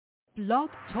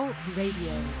Blog Talk Radio.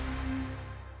 You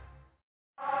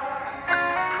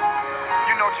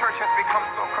know, church has become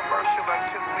so commercial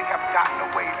until we have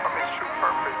gotten away from its true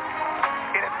purpose.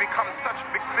 It has become such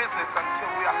big business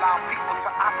until we allow people to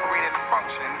operate and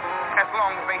function as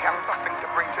long as they have something to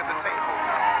bring to the table.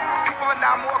 People are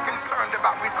now more concerned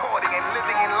about recording and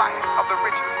living in life of the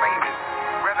rich and famous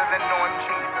rather than knowing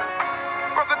Jesus.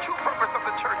 For the true purpose of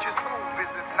the church is soul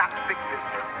business, not big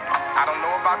business. I don't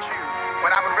know about you,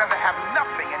 but I would rather have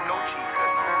nothing and know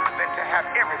Jesus than to have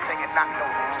everything and not know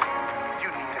him. You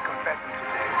need to confess him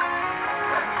today.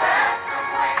 Confess him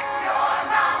with your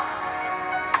mouth.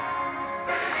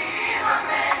 Believe him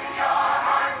in your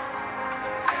heart.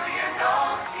 Do you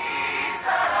know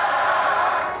Jesus?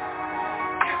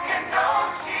 You can know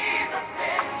Jesus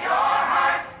in your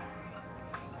heart.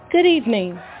 Good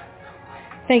evening.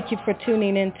 Thank you for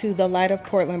tuning into the Light of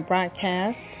Portland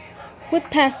broadcast with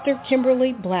Pastor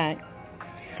Kimberly Black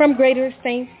from Greater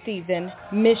St. Stephen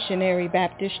Missionary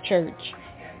Baptist Church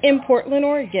in Portland,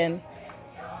 Oregon.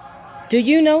 Do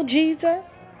you know Jesus?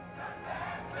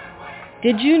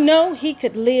 Did you know he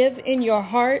could live in your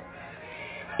heart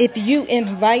if you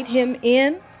invite him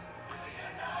in?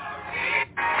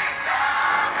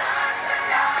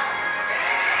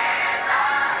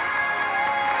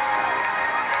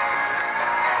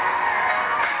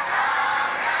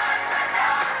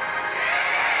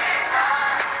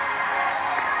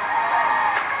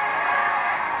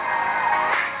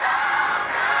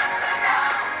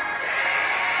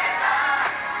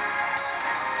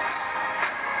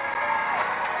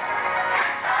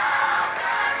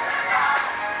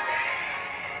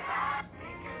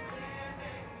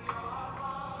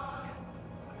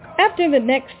 After the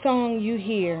next song you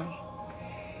hear,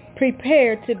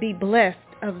 prepare to be blessed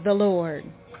of the Lord.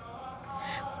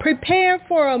 Prepare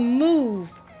for a move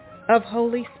of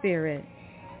Holy Spirit.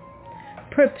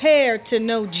 Prepare to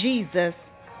know Jesus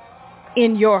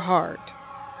in your heart.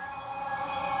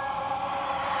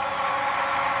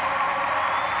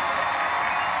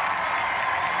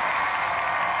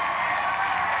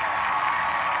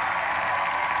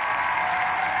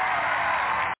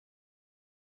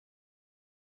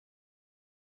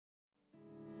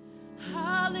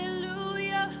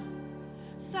 Hallelujah,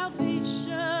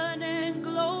 salvation and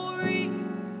glory,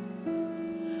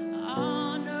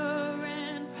 honor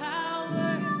and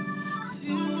power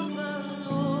to the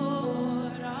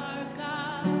Lord our God.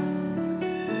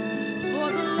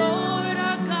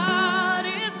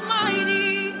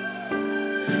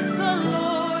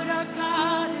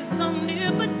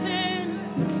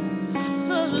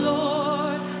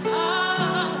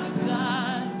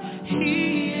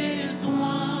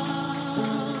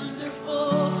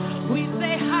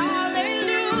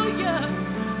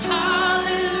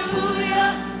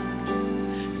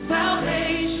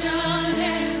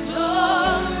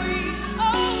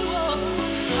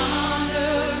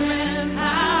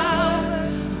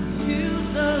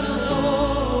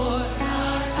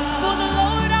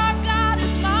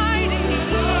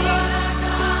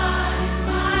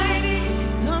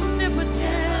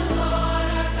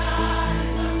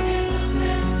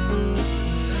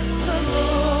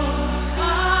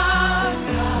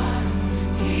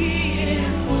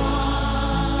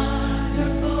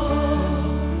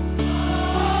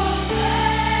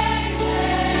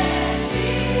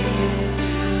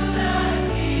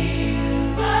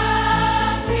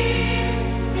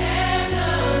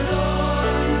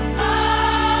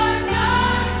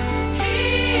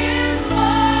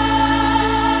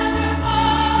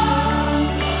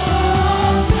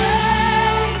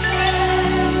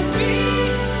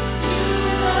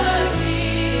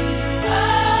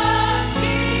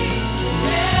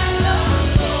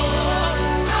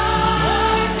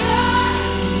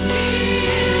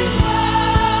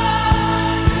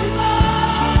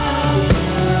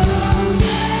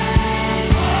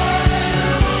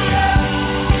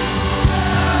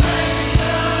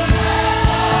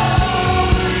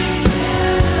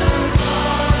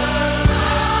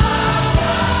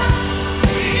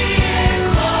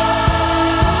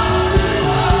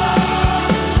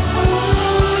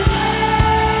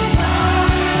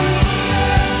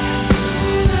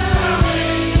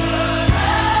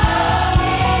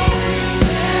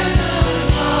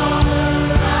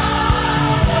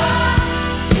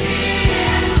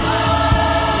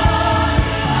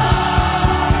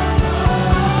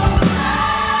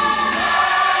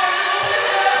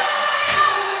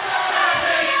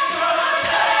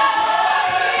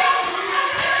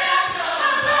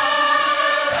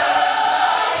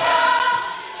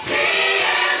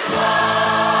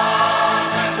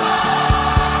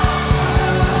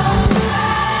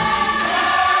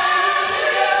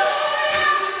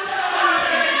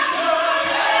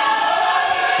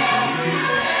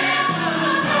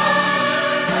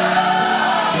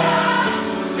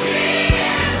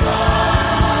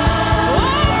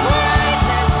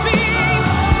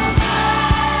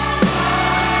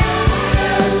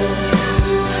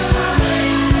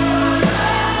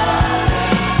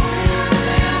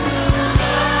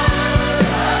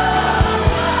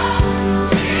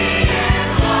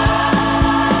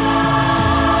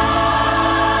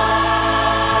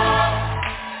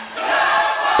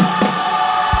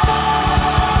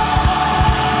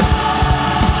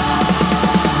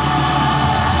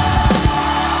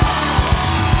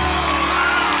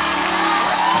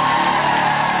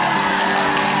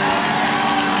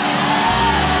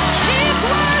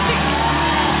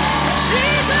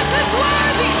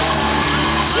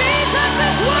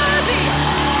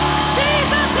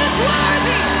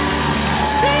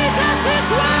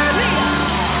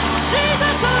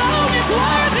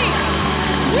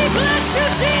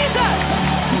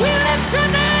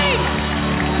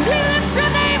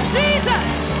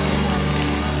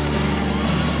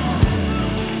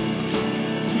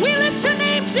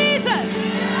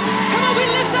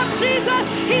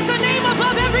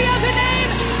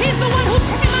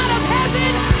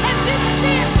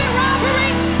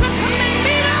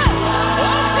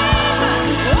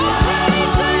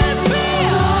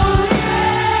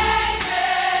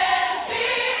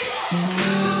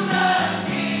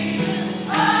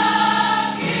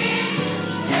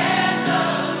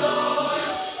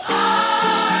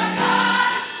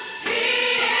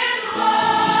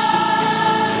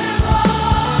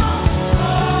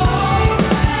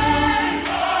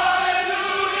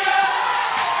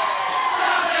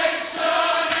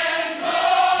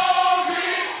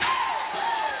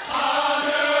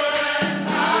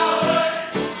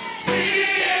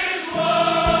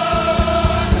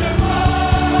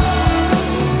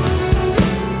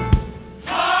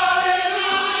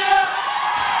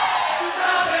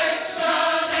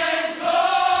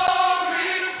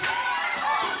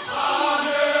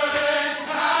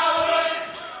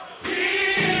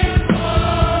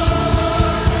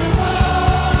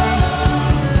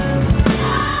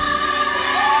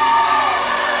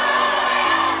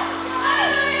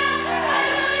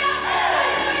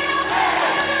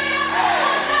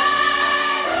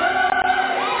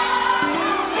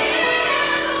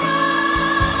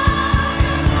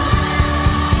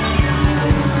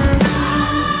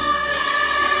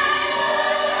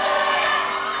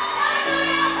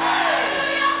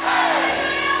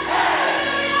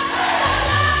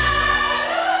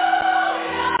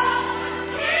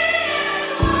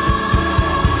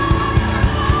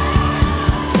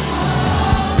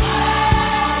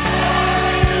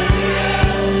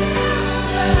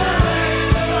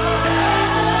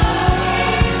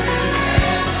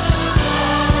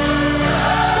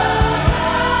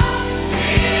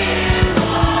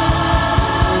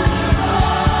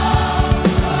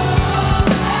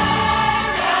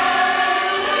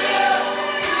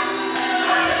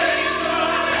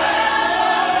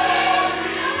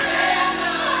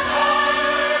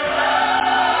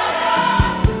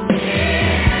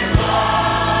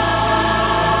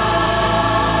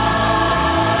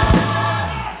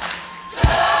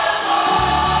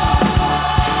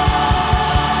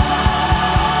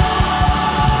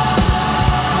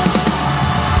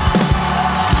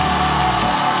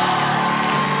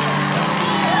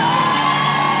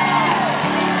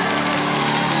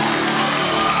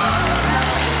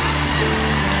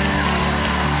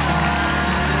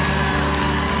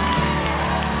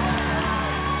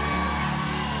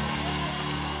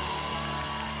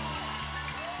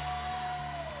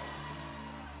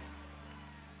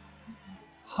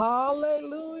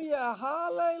 Hallelujah,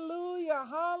 hallelujah,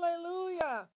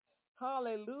 hallelujah,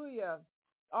 hallelujah.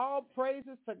 All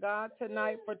praises to God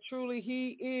tonight, for truly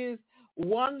he is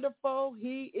wonderful,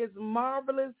 he is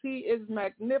marvelous, he is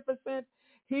magnificent,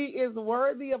 he is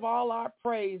worthy of all our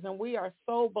praise, and we are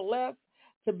so blessed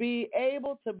to be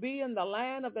able to be in the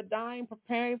land of the dying,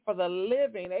 preparing for the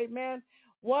living. Amen.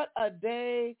 What a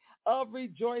day of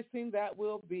rejoicing that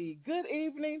will be. Good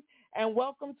evening and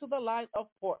welcome to the Light of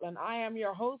Portland. I am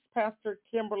your host, Pastor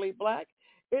Kimberly Black.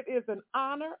 It is an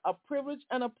honor, a privilege,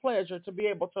 and a pleasure to be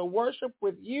able to worship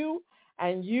with you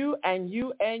and you and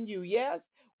you and you. Yes,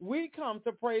 we come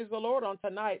to praise the Lord on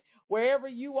tonight. Wherever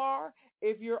you are,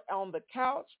 if you're on the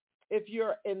couch, if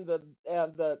you're in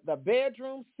the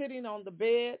bedroom, sitting on the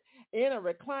bed, in a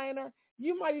recliner,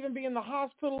 you might even be in the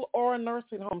hospital or a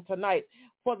nursing home tonight.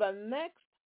 For the next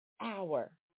hour,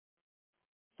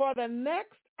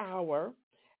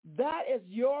 that is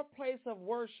your place of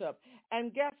worship.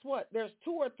 And guess what? There's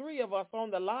 2 or 3 of us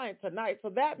on the line tonight. So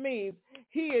that means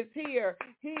he is here.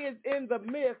 He is in the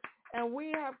midst. And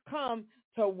we have come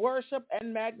to worship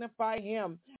and magnify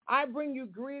him. I bring you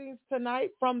greetings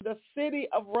tonight from the city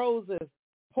of roses,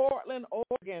 Portland,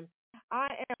 Oregon. I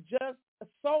am just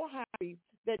so happy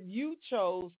that you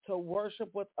chose to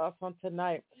worship with us on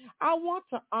tonight. I want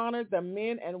to honor the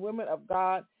men and women of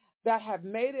God that have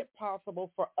made it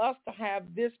possible for us to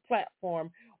have this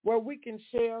platform where we can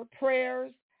share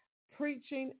prayers,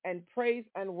 preaching, and praise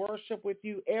and worship with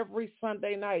you every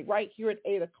Sunday night right here at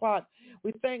 8 o'clock.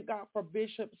 We thank God for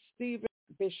Bishop Stephen,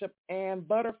 Bishop Ann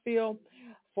Butterfield,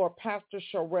 for Pastor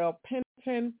Sherelle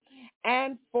Pennington,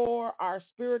 and for our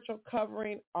spiritual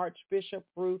covering, Archbishop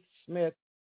Ruth Smith.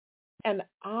 An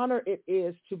honor it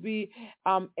is to be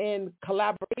in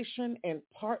collaboration and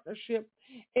partnership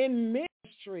in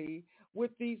ministry with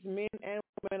these men and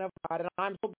women of God. And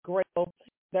I'm so grateful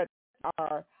that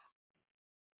are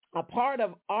a part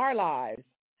of our lives,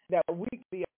 that we can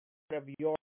be a part of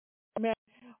yours. Amen.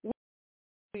 We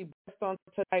be blessed on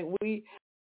tonight.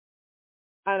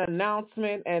 An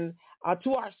announcement and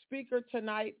to our speaker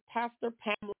tonight, Pastor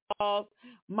Pamela Laws,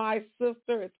 my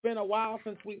sister. It's been a while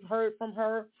since we've heard from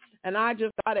her, and I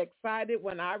just got excited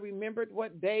when I remembered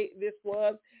what day this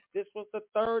was. This was the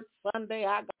 3rd Sunday.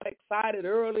 I got excited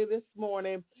early this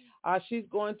morning. She's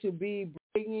going to be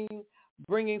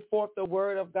bringing forth the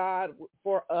word of God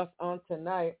for us on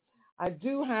tonight. I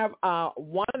do have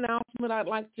one announcement I'd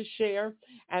like to share,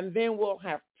 and then we'll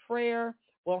have prayer,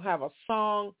 we'll have a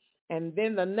song, and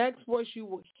then the next voice you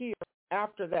will hear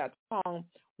after that song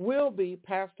will be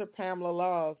Pastor Pamela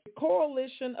Laws. The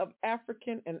Coalition of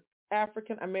African and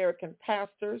African American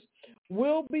Pastors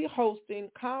will be hosting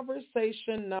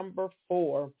conversation number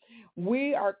 4.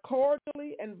 We are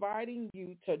cordially inviting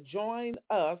you to join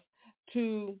us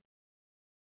to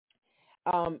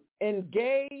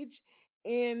engage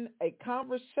in a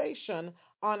conversation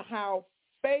on how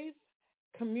faith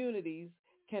communities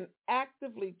can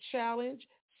actively challenge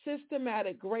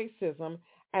systematic racism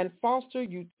and foster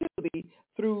utility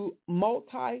through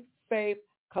multi-faith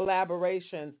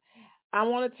collaborations. I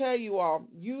want to tell you all,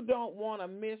 you don't want to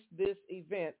miss this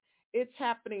event. It's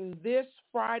happening this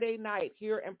Friday night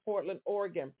here in Portland,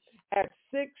 Oregon at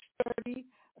 6:30,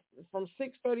 from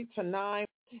 6:30 to 9.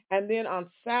 And then on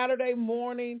Saturday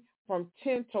morning from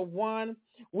 10 to 1,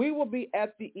 we will be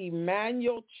at the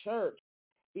Emmanuel Church.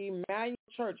 Emmanuel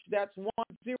Church, that's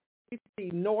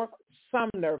 103 North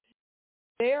Sumner.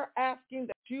 They're asking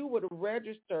that you would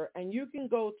register, and you can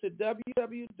go to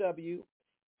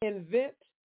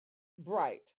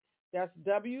www.eventbrite. That's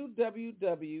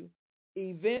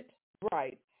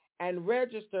www.eventbrite and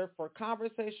register for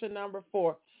conversation number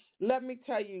 4. Let me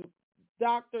tell you,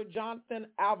 Dr. Jonathan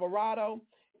Alvarado,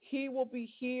 he will be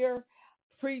here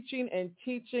preaching and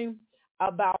teaching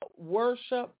about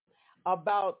worship,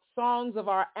 about songs of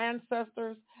our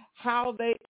ancestors, how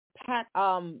they impact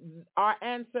our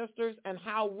ancestors, and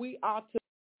how we ought to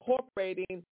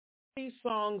incorporating these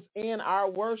songs in our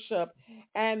worship.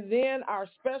 And then our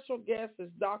special guest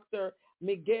is Dr.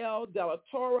 Miguel de la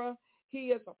Torre.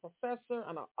 He is a professor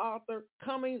and an author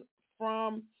coming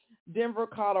from Denver,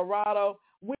 Colorado.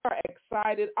 We are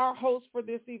excited. Our host for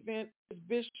this event is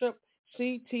Bishop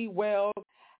C.T. Wells,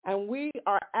 and we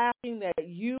are asking that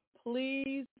you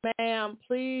please, ma'am,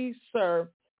 please, sir,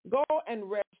 go and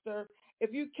register.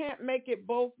 If you can't make it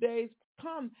both days,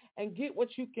 come and get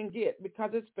what you can get,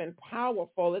 because it's been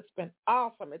powerful. It's been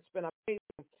awesome. It's been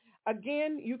amazing.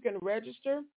 Again, you can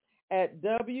register at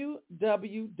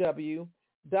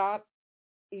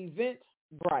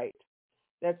www.eventbrite.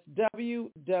 That's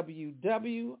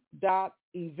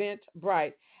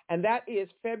www.eventbrite. And that is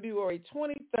February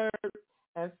 23rd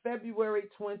and February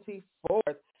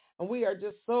 24th. And we are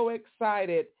just so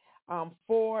excited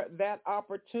for that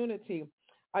opportunity.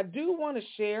 I do want to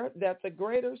share that the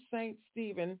Greater St.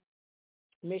 Stephen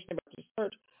Missionary Baptist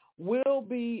Church will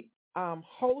be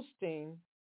hosting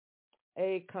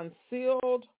a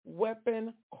concealed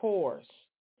weapon course.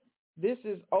 This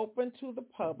is open to the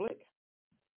public,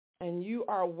 and you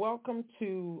are welcome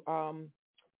to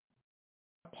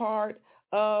part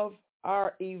of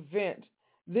our event.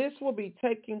 This will be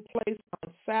taking place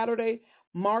on Saturday,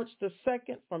 March the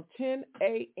 2nd from 10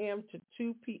 a.m. to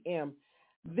 2 p.m.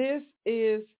 This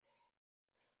is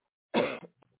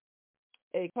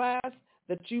a class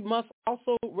that you must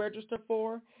also register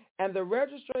for, and the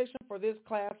registration for this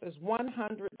class is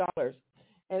 $100.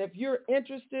 And if you're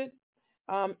interested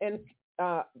in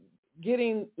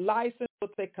getting licensed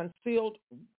with a concealed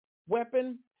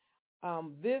weapon,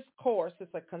 this course is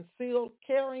a concealed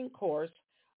carrying course,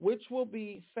 which will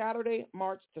be Saturday,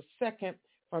 March the 2nd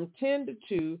from 10 to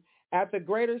 2 at the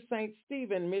Greater St.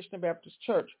 Stephen Missionary Baptist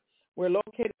Church. We're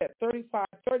located at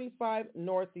 3535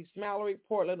 Northeast Mallory,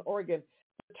 Portland, Oregon.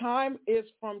 The time is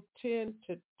from 10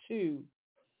 to 2.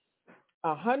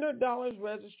 $100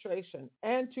 registration.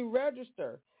 And to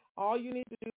register, all you need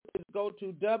to do is go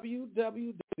to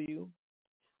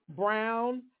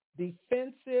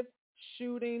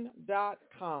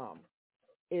www.browndefensiveshooting.com.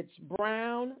 It's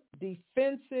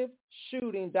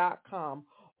browndefensiveshooting.com.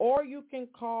 Or you can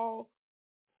call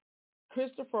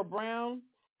Christopher Brown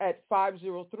at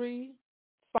 503-500-7116.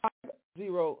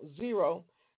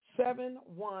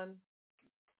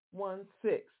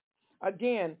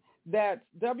 Again, that's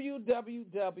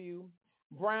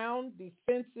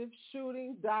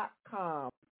www.browndefensiveshooting.com.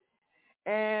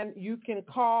 And you can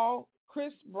call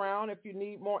Chris Brown if you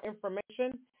need more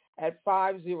information at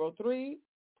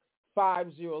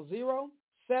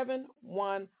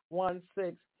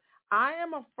 503-500-7116. I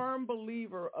am a firm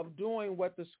believer of doing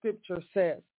what the scripture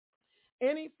says.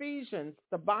 In Ephesians,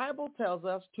 the Bible tells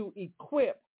us to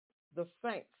equip the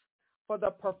saints for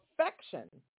the perfection.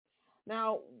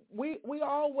 Now, we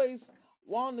always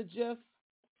want to just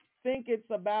think it's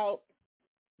about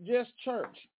just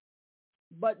church.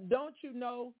 But don't you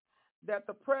know that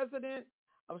the president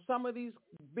of some of these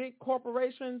big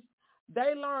corporations,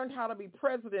 they learned how to be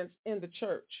presidents in the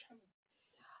church.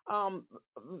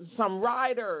 Some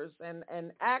writers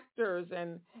and actors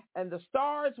and the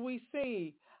stars we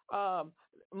see,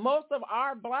 most of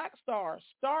our black stars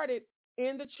started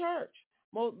in the church.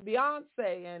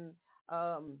 Beyonce and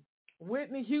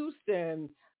Whitney Houston,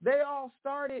 they all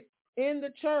started in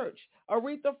the church.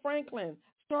 Aretha Franklin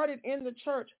started in the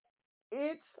church.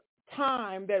 It's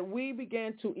time that we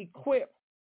begin to equip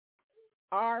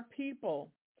our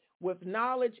people with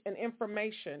knowledge and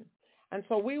information. And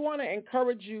so we want to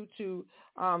encourage you to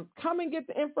come and get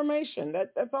the information.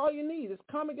 That's all you need is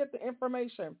come and get the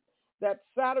information. That's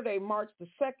Saturday, March the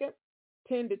 2nd,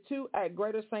 10 to 2 at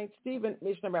Greater St. Stephen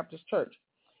Missionary Baptist Church.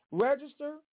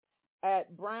 Register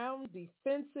at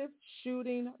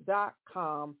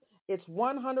browndefensiveshooting.com. It's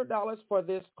 $100 for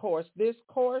this course. This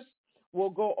course will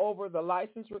go over the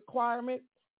license requirement,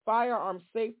 firearm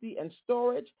safety and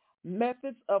storage,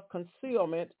 methods of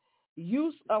concealment,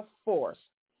 use of force.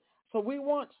 So we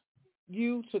want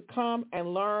you to come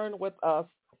and learn with us.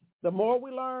 The more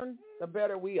we learn, the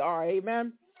better we are.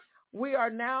 Amen. We are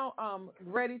now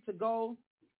ready to go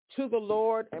to the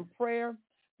Lord in prayer.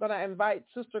 But I invite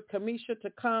Sister Kamisha to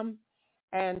come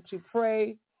and to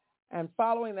pray. And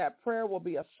following that prayer will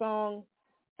be a song.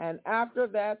 And after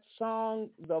that song,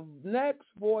 the next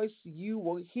voice you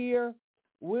will hear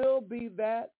will be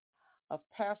that of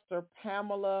Pastor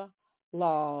Pamela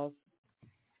Laws.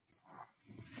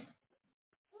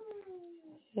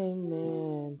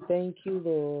 Amen. Thank you,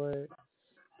 Lord.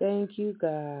 Thank you,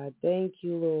 God. Thank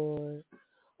you, Lord.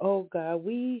 Oh, God,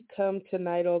 we come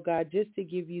tonight, oh, God, just to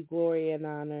give you glory and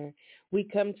honor. We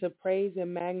come to praise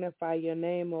and magnify your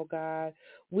name, oh, God.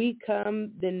 We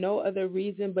come for no other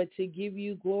reason but to give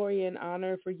you glory and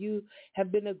honor, for you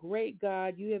have been a great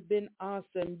God. You have been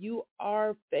awesome. You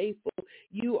are faithful.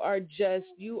 You are just.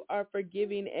 You are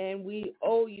forgiving, and we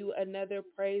owe you another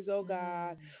praise, oh,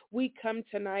 God. We come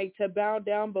tonight to bow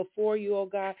down before you, oh,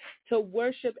 God, to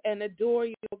worship and adore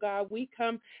you, oh, God. We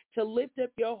come to lift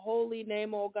up your holy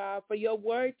name, oh, God, for your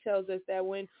word tells us that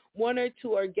when one or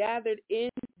two are gathered in,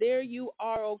 there you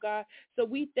are, oh God. So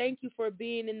we thank you for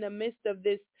being in the midst of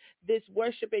this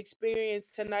worship experience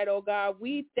tonight, oh God.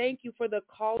 We thank you for the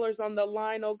callers on the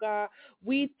line, oh God.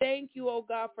 We thank you, oh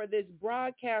God, for this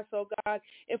broadcast, oh God,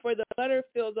 and for the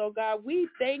Butterfields, oh God. We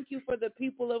thank you for the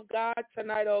people of God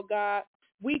tonight, oh God.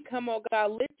 We come, oh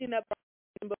God, lifting up our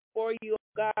before you, oh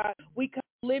God. We come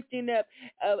lifting up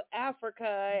of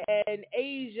Africa and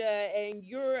Asia and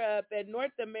Europe and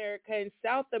North America and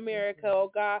South America,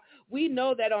 oh God. We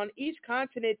know that on each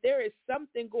continent there is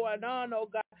something going on, oh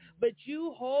God, but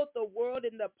you hold the world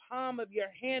in the palm of your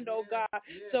hand, oh God.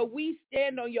 So we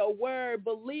stand on your word,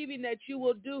 believing that you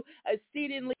will do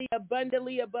exceedingly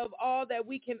abundantly above all that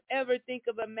we can ever think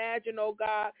of, imagine, oh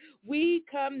God. We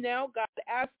come now, God,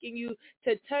 asking you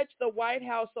to touch the White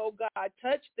House, oh God,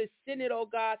 touch the Senate, oh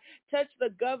God, touch the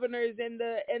governors and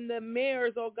the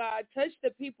mayors, oh God, touch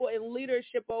the people in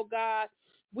leadership, oh God.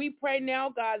 We pray now,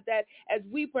 God, that as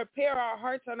we prepare our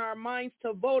hearts and our minds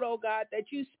to vote, oh God,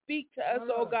 that you speak to us,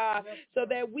 oh God, so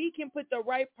that we can put the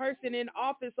right person in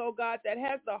office, oh God, that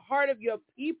has the heart of your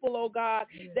people, oh God,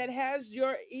 that has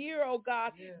your ear, oh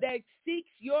God, that seeks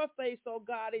your face, oh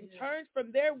God, and turns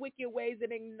from their wicked ways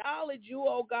and acknowledge you,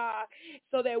 oh God,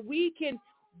 so that we can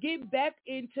get back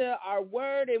into our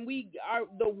word, and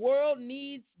the world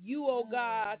needs you, oh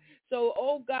God. So,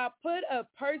 oh God, put a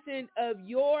person of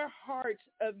your heart,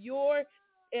 of you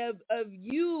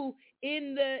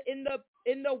in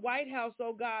the White House,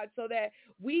 oh God, so that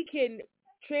we can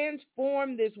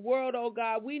transform this world, oh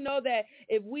God. We know that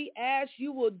if we ask,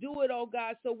 you will do it, oh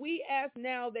God. So we ask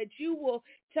now that you will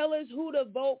tell us who to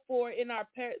vote for in our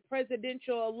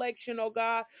presidential election, oh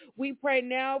God. We pray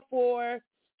now for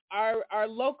our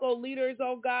local leaders,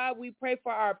 oh God. We pray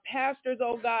for our pastors,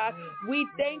 oh God. We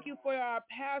thank you for our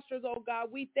pastors, oh God.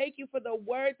 We thank you for the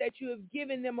word that you have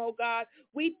given them, oh God.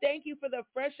 We thank you for the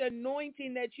fresh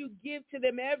anointing that you give to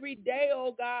them every day,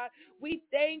 oh God. We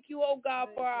thank you, oh God,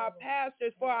 for our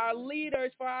pastors, for our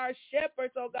leaders, for our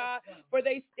shepherds, oh God, for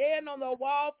they stand on the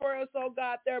wall for us, oh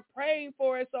God. They're praying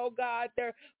for us, oh God.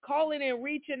 They're calling and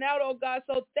reaching out, oh God.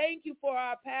 So thank you for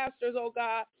our pastors, oh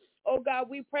God. Oh God,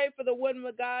 we pray for the woman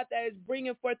of God that is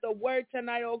bringing forth the word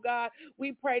tonight, oh God.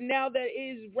 We pray now that it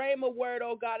is Rhema word,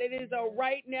 oh God. It is a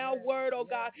right now word, oh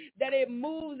God, that it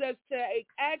moves us to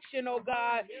action, oh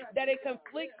God, that it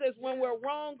conflicts us when we're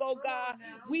wrong, oh God.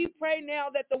 We pray now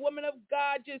that the woman of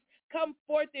God just come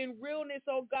forth in realness,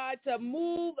 oh God, to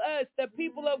move us, the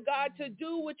people of God, to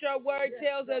do what your word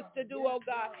tells us to do, oh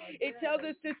God. It tells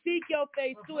us to seek your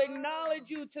face, to acknowledge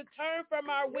you, to turn from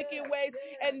our wicked ways,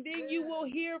 and then you will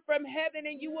hear from heaven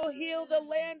and you will heal the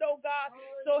land, oh God.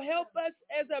 So help us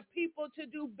as a people to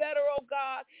do better, oh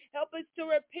God. Help us to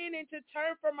repent and to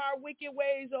turn from our wicked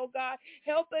ways, oh God.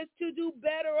 Help us to do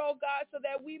better, oh God, so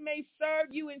that we may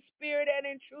serve you in spirit and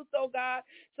in truth, oh God,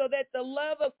 so that the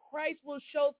love of Christ will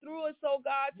show through us, oh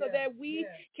God, so that we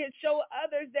can show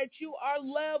others that you are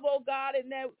love, oh God,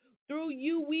 and that through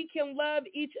you we can love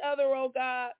each other, oh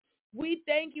God. We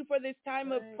thank you for this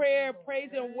time of prayer, praise,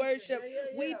 and worship.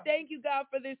 We thank you, God,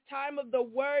 for this time of the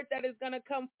word that is going to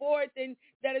come forth and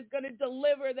that is going to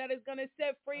deliver, that is going to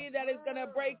set free, that is going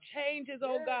to break changes,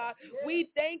 oh God.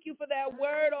 We thank you for that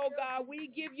word, oh God.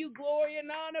 We give you glory and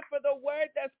honor for the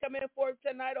word that's coming forth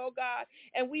tonight, oh God.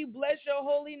 And we bless your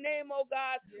holy name, oh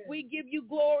God. We give you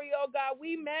glory, oh God.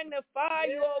 We magnify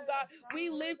you, oh God.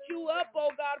 We lift you up,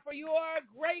 oh God, for you are a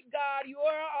great God. You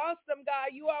are an awesome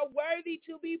God. You are worthy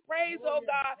to be praised, oh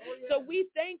God. So we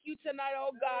thank you tonight,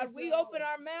 oh God. We open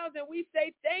our mouths and we say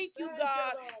thank you,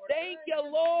 God. Thank you,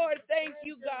 Lord. Thank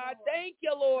you, God. Thank you,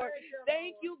 Lord.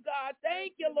 Thank you, God.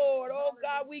 Thank you, Lord. Oh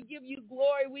God, we give you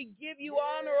glory. We give you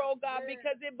honor, oh God,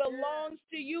 because it belongs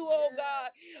to you, oh God.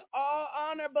 All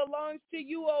honor belongs to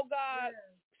you, oh God.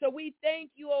 So we thank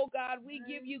you, oh God. We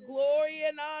give you glory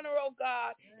and honor, oh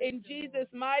God. In Jesus'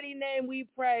 mighty name we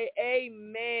pray.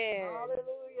 Amen.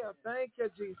 Hallelujah. Thank you,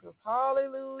 Jesus.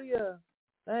 Hallelujah.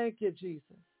 Thank you,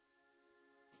 Jesus.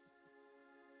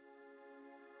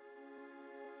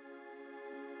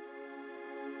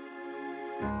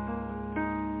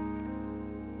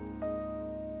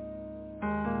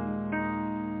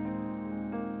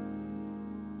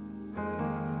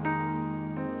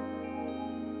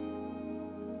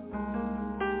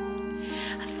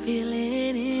 Feel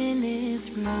it in this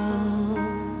room.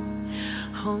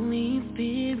 Holy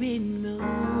Spirit move.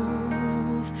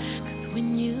 'Cause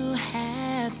when you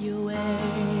have your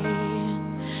way,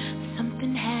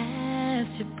 something has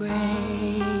to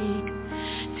break.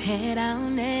 Tear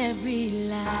down every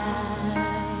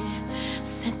lie.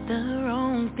 Set the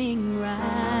wrong thing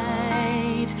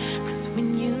right. 'Cause when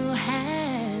you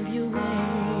have your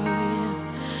way,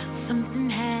 something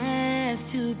has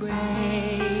to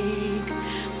break.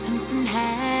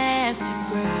 Has to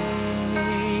break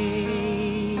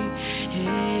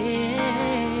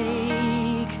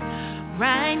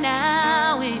right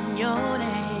now in your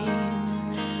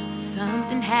name.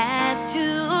 Something has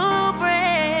to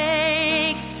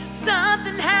break.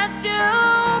 Something has to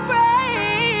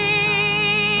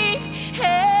break.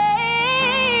 Hey.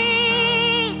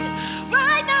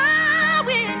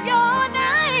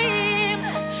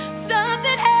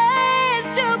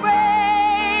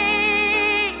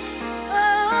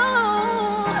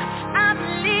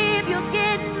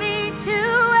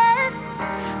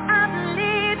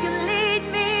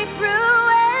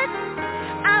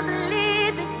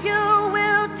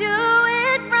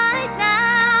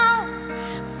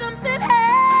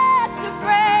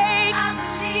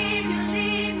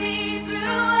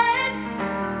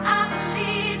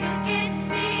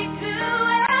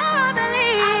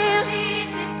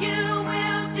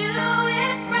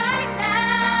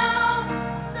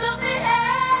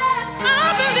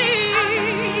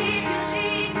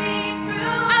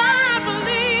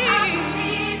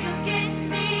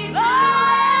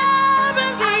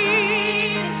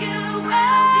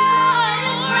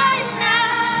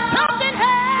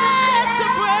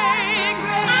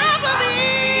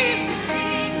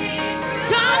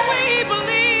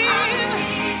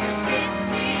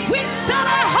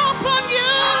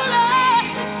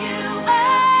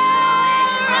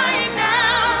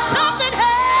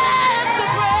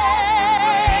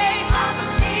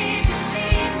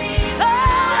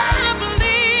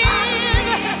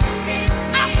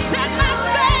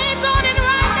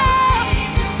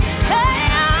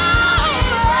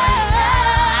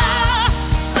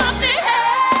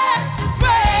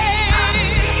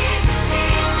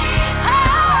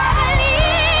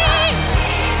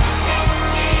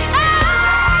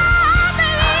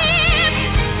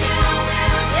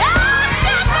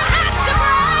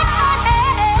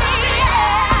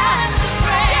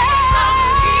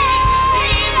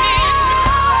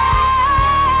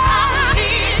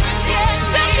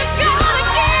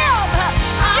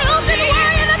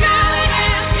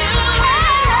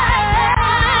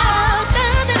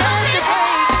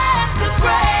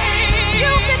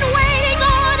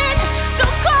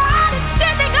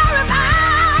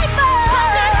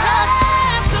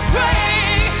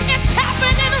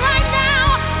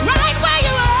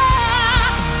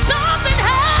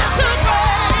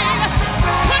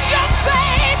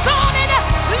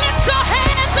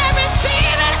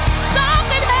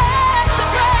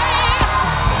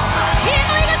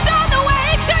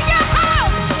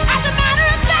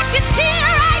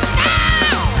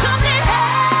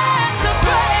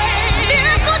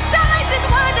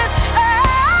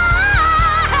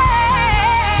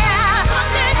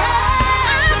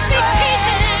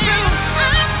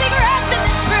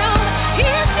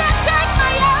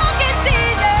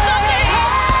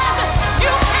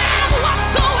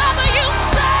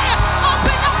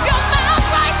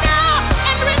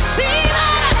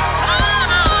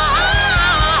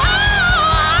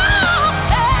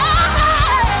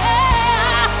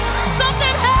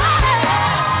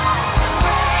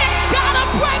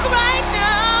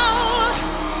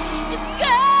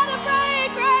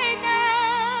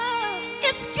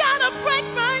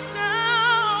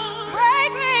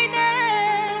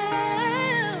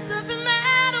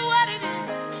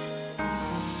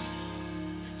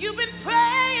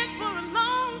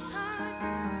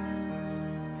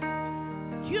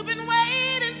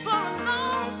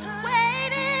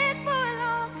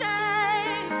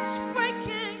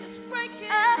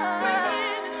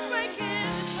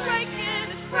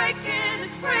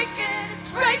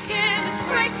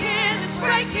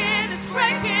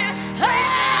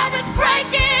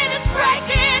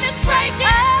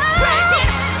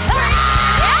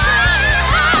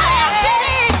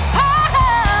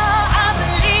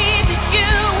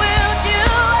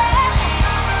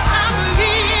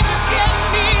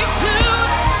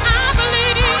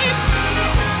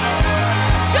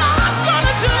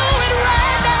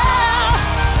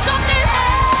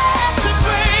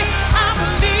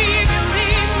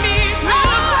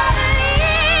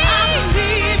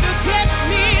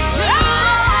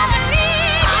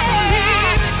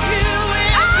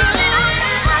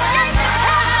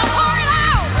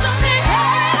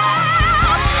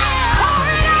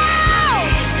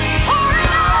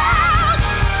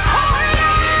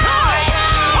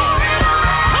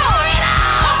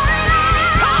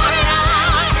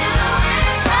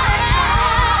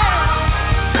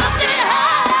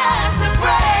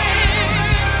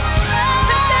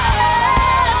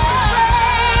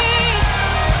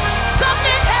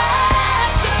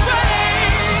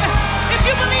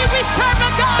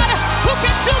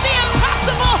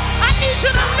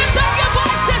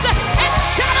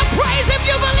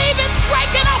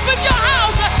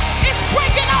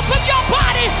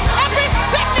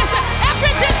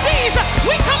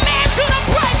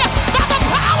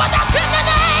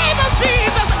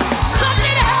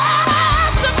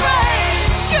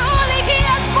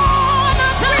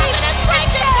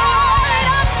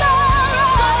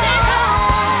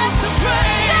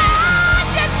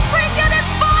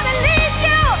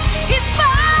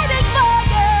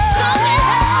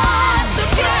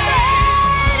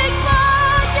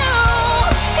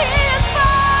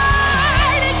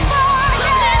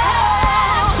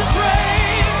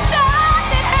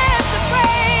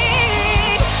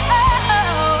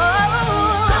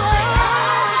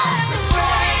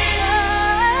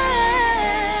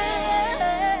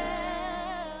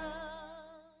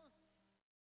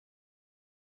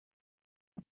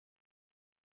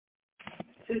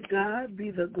 To God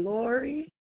be the glory.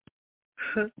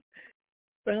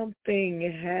 Something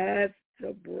has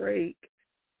to break.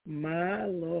 My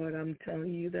Lord, I'm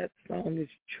telling you, that song has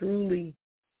truly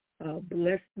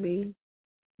blessed me.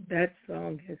 That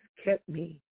song has kept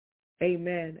me.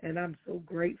 Amen. And I'm so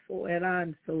grateful and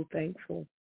I'm so thankful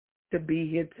to be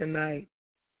here tonight.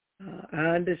 I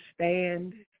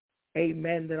understand,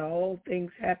 amen, that all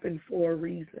things happen for a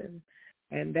reason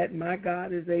and that my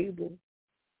God is able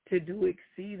to do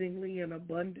exceedingly and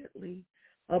abundantly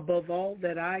above all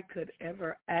that I could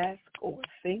ever ask or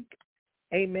think.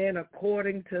 Amen.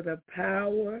 According to the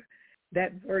power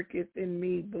that worketh in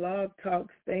me. Blog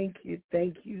Talks, thank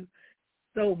you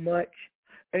so much,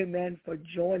 amen, for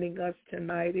joining us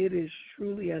tonight. It is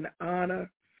truly an honor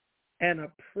and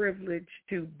a privilege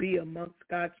to be amongst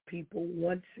God's people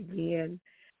once again.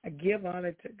 I give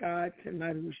honor to God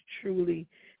tonight, who's truly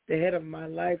the head of my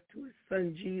life, to his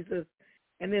son Jesus,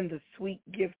 and in the sweet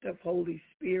gift of Holy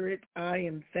Spirit. I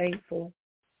am thankful.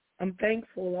 I'm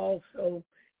thankful also,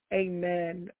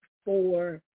 amen,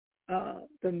 for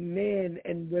the men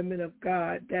and women of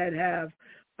God that have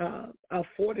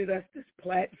afforded us this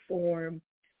platform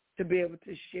to be able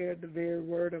to share the very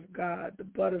word of God. The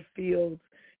Butterfields,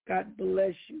 God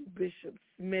bless you. Bishop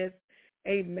Smith,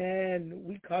 amen.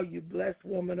 We call you blessed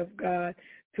woman of God.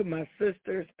 To my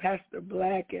sisters, Pastor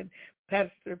Black and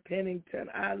Pastor Pennington,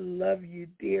 I love you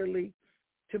dearly.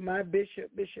 To my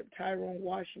bishop, Bishop Tyrone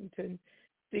Washington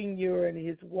Sr. and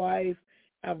his wife,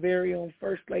 our very own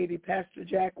First Lady, Pastor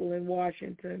Jacqueline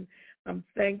Washington, I'm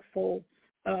thankful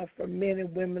for men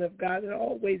and women of God that are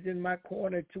always in my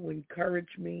corner to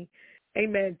encourage me,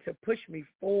 amen, to push me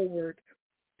forward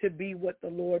to be what the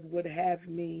Lord would have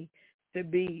me to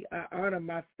be. I honor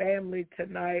my family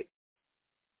tonight,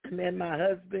 amen, my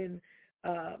husband,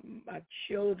 my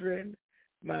children,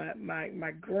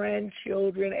 my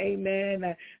grandchildren,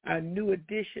 amen, our new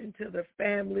addition to the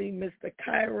family, Mr.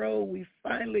 Cairo. We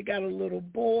finally got a little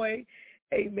boy,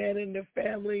 amen, in the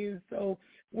family, and so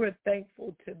we're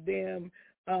thankful to them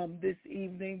this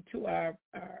evening. To our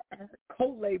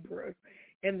co-laborers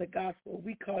in the gospel,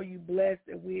 we call you blessed,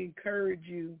 and we encourage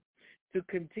you to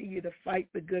continue to fight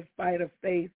the good fight of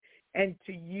faith. And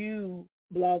to you,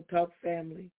 Blog Talk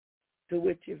family, to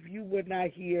which if you were not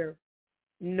here,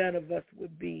 none of us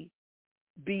would be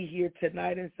here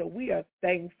tonight. And so we are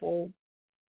thankful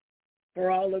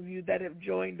for all of you that have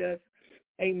joined us.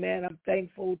 Amen. I'm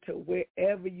thankful to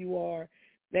wherever you are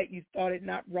that you thought it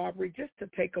not robbery just to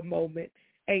take a moment,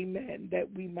 amen,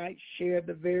 that we might share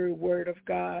the very word of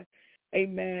God.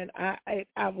 Amen. I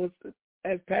was,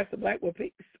 as Pastor Black was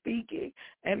speaking,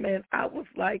 amen, I was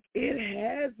like, it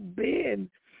has been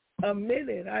a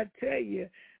minute. I tell you,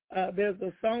 there's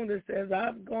a song that says,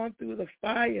 I've gone through the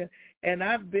fire and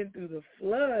I've been through the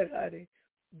flood, honey.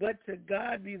 But to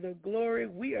God be the glory.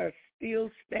 We are still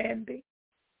standing.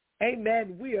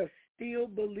 Amen. We are still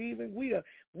believing. We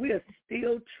are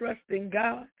still trusting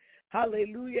God.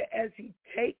 Hallelujah, as he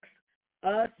takes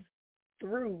us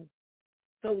through.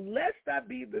 So lest I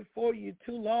be before you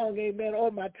too long, amen, or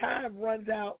my time runs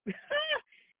out.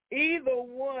 Either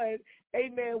one,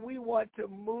 amen, we want to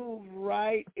move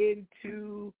right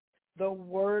into the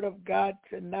word of God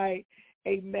tonight,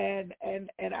 amen, and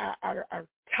our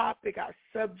topic, our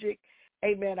subject,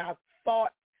 amen, our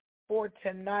thought for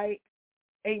tonight,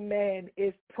 amen,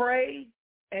 is pray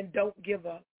and don't give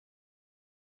up.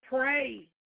 Pray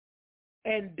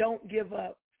and don't give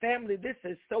up. Family, this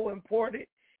is so important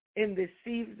in this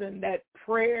season that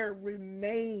prayer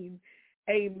remain,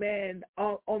 amen,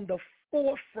 on the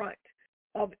forefront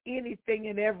of anything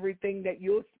and everything that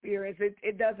you experience.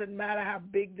 It doesn't matter how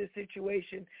big the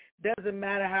situation, doesn't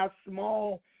matter how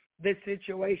small the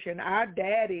situation. Our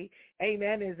daddy,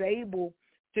 amen, is able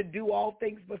to do all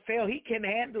things but fail. He can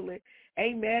handle it.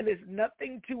 Amen. There's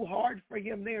nothing too hard for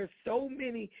him. There are so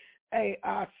many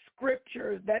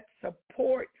scriptures that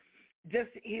support just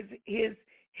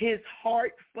his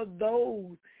heart for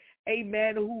those,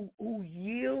 amen, who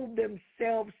yield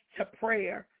themselves to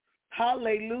prayer.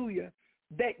 Hallelujah.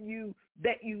 That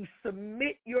you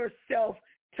submit yourself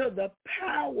to the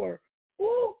power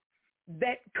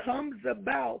that comes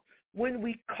about when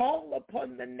we call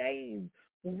upon the name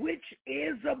which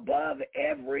is above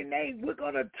every name. We're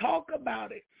going to talk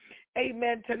about it.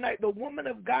 Amen. Tonight, the woman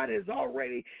of God has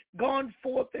already gone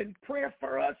forth in prayer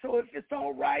for us. So if it's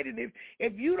all right, and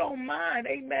if you don't mind,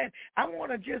 amen, I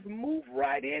want to just move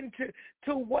right into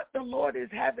what the Lord is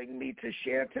having me to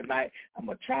share tonight. I'm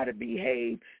going to try to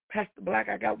behave. Pastor Black,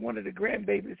 I got one of the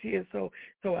grandbabies here, so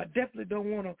I definitely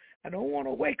don't want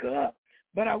to wake her up.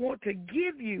 But I want to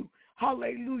give you,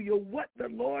 hallelujah, what the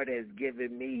Lord has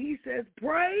given me. He says,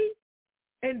 pray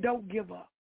and don't give up.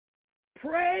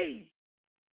 Pray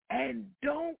and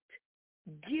don't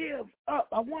give up.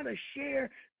 I want to share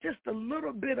just a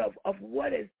little bit of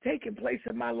what has taken place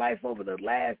in my life over the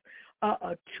last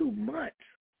 2 months.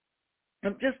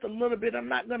 Just a little bit. I'm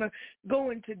not going to go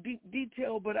into deep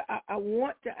detail, but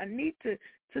I need to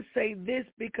say this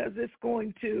because it's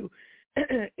going to,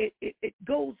 it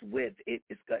goes with,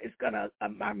 it's going to,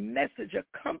 my message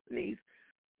accompanies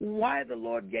why the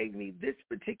Lord gave me this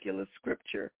particular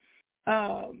scripture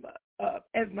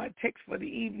as my text for the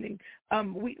evening.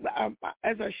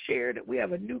 As I shared, we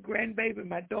have a new grandbaby.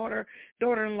 My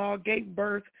daughter-in-law gave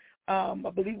birth, I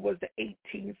believe it was the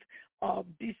 18th of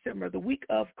December, the week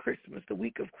of Christmas.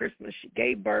 She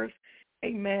gave birth,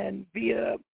 amen,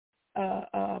 via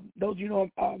those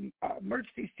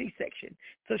emergency C-section.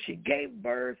 So she gave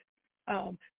birth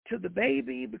to the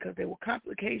baby because there were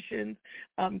complications.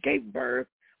 Gave birth.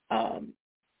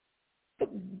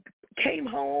 Came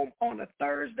home on a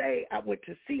Thursday. I went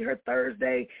to see her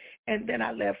Thursday, and then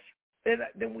I left.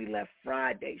 Then we left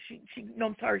Friday. She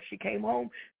came home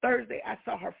Thursday. I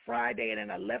saw her Friday, and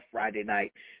then I left Friday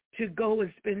night to go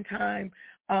and spend time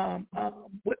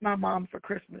with my mom for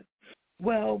Christmas.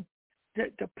 Well,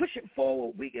 to push it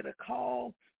forward, we get a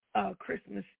call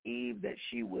Christmas Eve that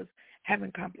she was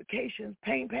having complications,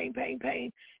 pain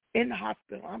in the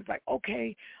hospital. I was like,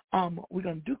 okay, we're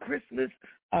going to do Christmas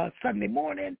Sunday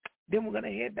morning, then we're going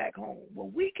to head back home.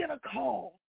 Well, we get a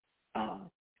call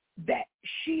that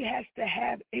she has to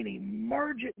have an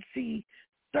emergency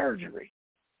surgery.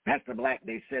 Pastor Black,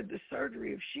 they said the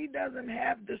surgery, if she doesn't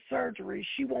have the surgery,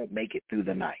 she won't make it through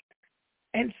the night.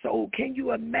 And so can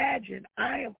you imagine,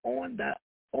 I am on the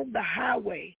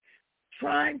highway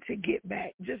trying to get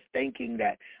back, just thinking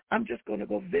that I'm just going to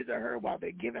go visit her while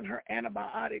they're giving her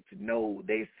antibiotics. No,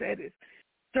 they said it's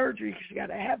surgery. She got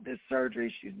to have this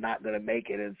surgery. She's not going to make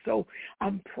it. And so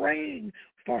I'm praying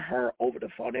for her over the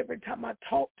phone. Every time I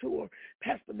talk to her,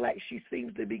 Pastor Black, she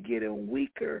seems to be getting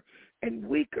weaker and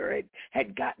weaker. It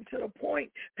had gotten to the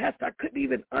point, Pastor, I couldn't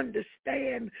even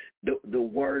understand the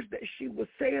words that she was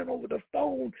saying over the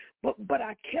phone, but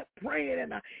I kept praying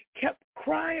and I kept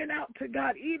crying out to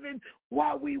God even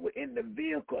while we were in the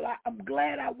vehicle. I'm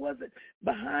glad I wasn't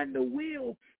behind the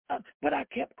wheel, but I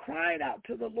kept crying out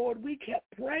to the Lord. We kept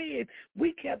praying.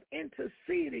 We kept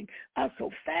interceding.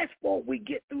 So fast forward, we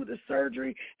get through the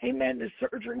surgery. Amen. The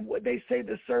surgery, they say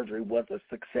the surgery was a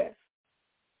success.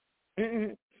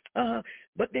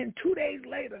 But then 2 days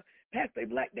later, Pastor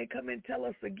Black, they come and tell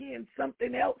us again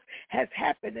something else has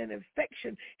happened. An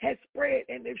infection has spread,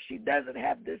 and if she doesn't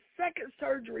have this second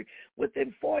surgery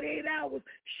within 48 hours,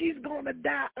 she's going to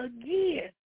die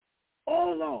again.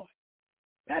 Oh, Lord.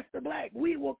 Pastor Black,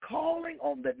 we were calling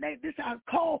on the name. This I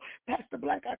called Pastor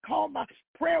Black. I called my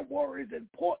prayer warriors in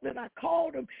Portland. I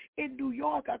called them in New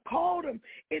York. I called them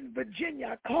in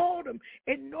Virginia. I called them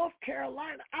in North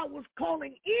Carolina. I was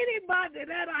calling anybody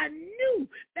that I knew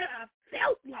that I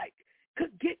felt like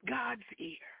could get God's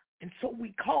ear. And so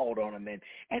we called on him,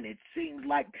 and it seems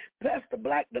like, Pastor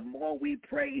Black, the more we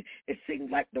prayed, it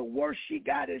seemed like the worse she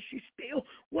got, and she still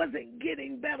wasn't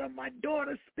getting better. My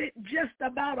daughter spent just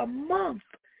about a month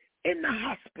in the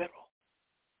hospital.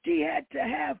 She had to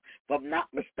have, if I'm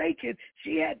not mistaken,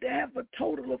 she had to have a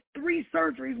total of 3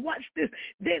 surgeries. Watch this.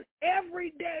 Then every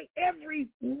day, every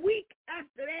week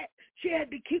after that, she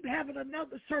had to keep having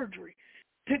another surgery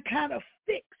to kind of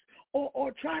fix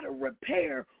or try to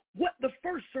repair what the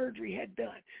first surgery had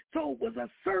done. So it was a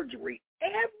surgery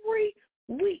every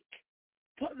week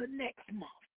for the next month.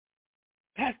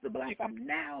 Pastor Black, I'm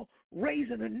now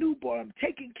raising a newborn. I'm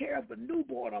taking care of a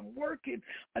newborn. I'm working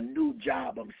a new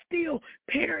job. I'm still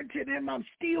parenting him. I'm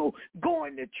still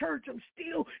going to church. I'm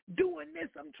still doing this.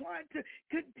 I'm trying to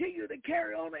continue to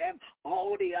carry on and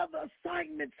all the other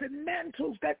assignments and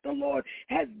mantles that the Lord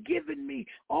has given me.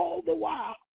 All the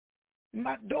while,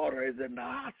 my daughter is in the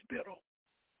hospital,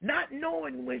 not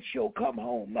knowing when she'll come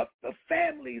home. The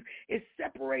family is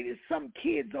separated. Some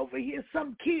kids over here,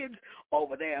 some kids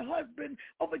over there, husband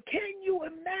over. Can you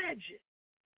imagine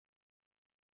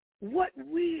what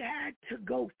we had to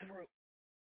go through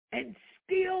and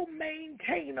still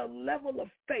maintain a level of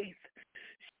faith,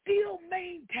 still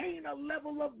maintain a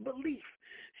level of belief,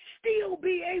 still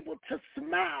be able to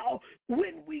smile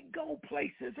when we go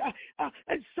places?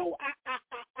 And so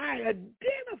I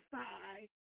identify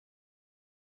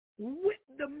with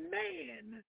the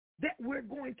man that we're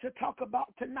going to talk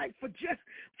about tonight for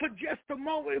just a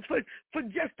moment. For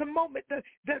just a moment,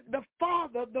 the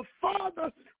father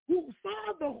whose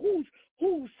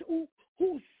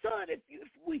son,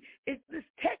 if this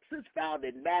text is found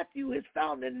in Matthew, it's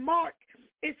found in Mark,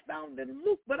 it's found in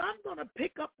Luke, but I'm going to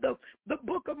pick up the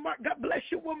book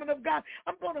God.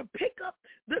 I'm going to pick up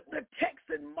the text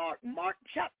in Mark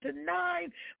chapter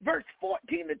 9, verse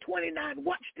 14 to 29.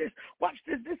 Watch this. Watch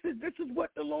this. This is what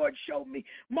the Lord showed me.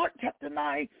 Mark chapter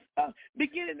 9,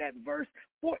 beginning at verse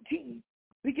 14.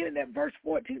 Beginning at verse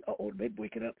 14. Uh-oh, maybe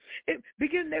wake it up.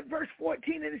 Beginning at verse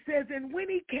 14, and it says, and when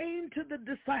he came to the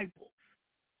disciples,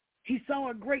 he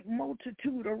saw a great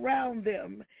multitude around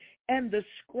them and the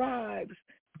scribes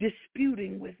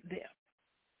disputing with them.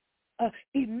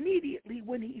 Immediately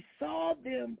when he saw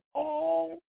them,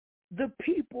 all the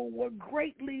people were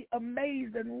greatly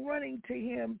amazed and running to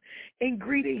him and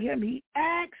greeting him. He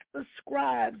asked the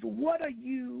scribes, what are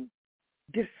you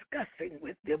discussing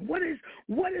with them? What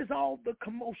is all the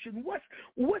commotion?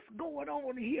 What's going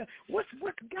on here? What's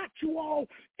got you all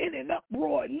in an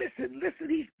uproar? Listen,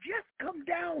 he's just come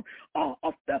down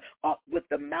with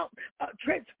the Mount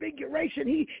Transfiguration.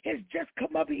 He has just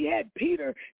come up. He had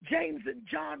Peter, James, and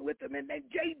John with him, and then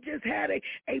Jay just had a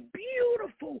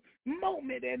beautiful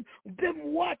moment, and them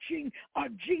watching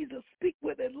Jesus speak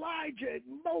with Elijah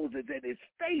and Moses and his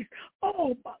face.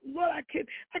 Oh my Lord,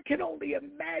 I can only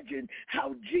imagine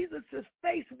how Jesus'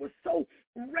 face was so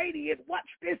radiant. Watch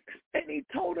this. And he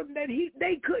told them that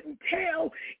they couldn't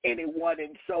tell anyone,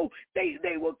 and so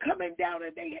they were coming down,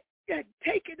 and they had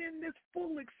taken in this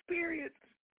full experience,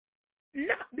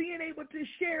 not being able to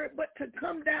share it, but to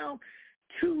come down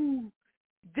to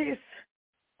this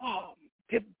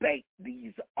debate,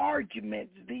 these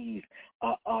arguments, these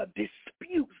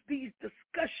disputes, these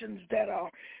discussions that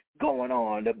are going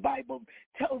on. The Bible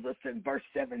tells us in verse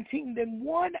 17, then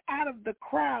one out of the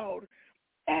crowd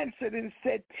answered and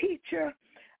said, Teacher,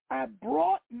 I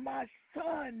brought my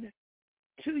son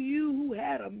to you who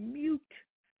had a mute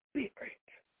spirit.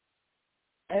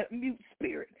 A mute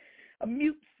spirit.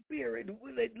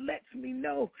 Well, it lets me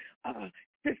know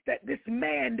that this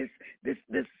man,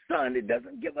 this son, it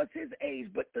doesn't give us his age,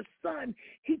 but the son,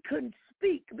 he couldn't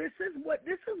speak. This is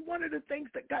one of the things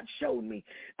that God showed me.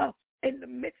 In the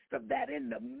midst of that, in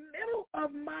the middle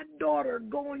of my daughter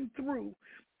going through,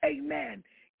 amen,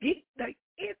 the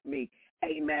enemy,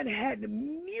 amen, had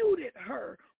muted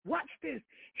her. Watch this.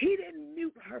 He didn't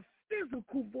mute her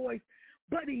physical voice,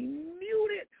 but he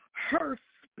muted her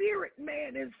spirit,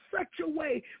 man, in such a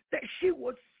way that she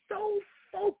was so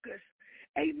focused,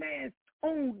 amen,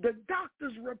 on the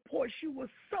doctor's report. She was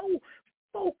so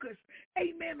focused,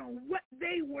 amen, on what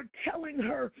they were telling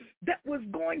her that was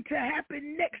going to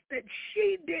happen next, that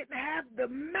she didn't have the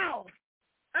mouth.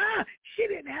 She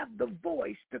didn't have the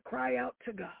voice to cry out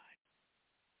to God.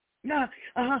 Now,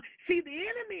 see, the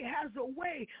enemy has a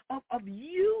way of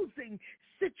using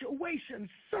situations,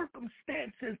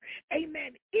 circumstances,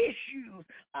 amen, issues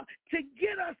to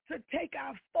get us to take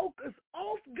our focus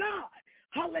off God.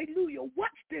 Hallelujah.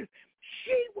 Watch this.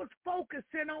 She was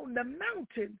focusing on the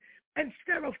mountain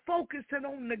instead of focusing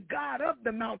on the God of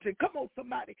the mountain. Come on,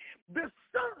 somebody. The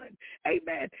son,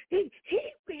 amen, he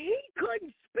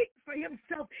couldn't speak for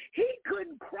himself. He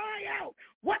couldn't cry out.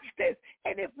 Watch this.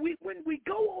 And when we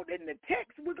go on in the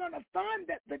text, we're going to find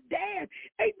that the dad,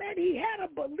 amen, he had a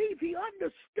belief. He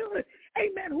understood,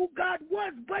 amen, who God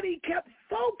was, but he kept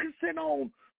focusing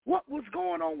on what was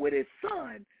going on with his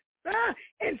son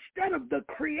instead of the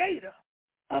creator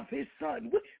of his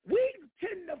son. We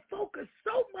tend to focus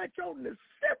so much on the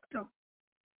symptom.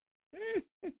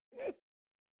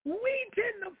 We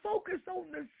tend to focus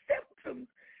on the symptoms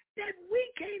that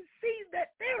we can't see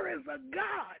that there is a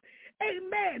God,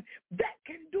 amen, that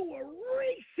can do a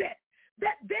reset,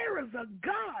 that there is a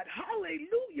God,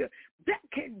 hallelujah, that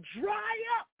can dry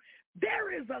up. There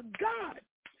is a God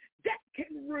that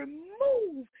can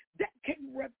remove, that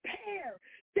can repair,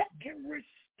 that can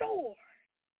restore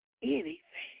anything.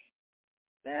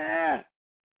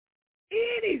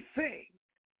 Anything.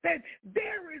 That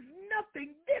there is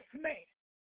nothing. This man,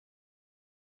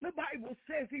 the Bible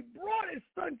says, he brought his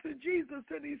son to Jesus,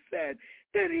 and he said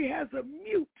that he has a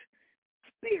mute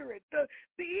spirit.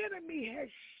 The enemy has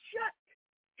shut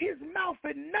his mouth,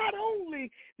 and not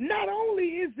only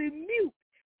is he mute,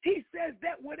 he says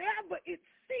that whenever it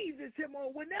seizes him,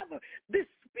 or whenever this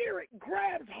spirit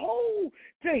grabs hold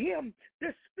to him,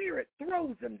 the spirit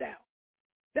throws him down.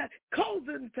 That causes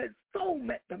him to foam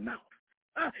at the mouth.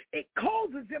 It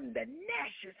causes him to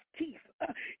gnash his teeth.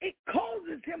 It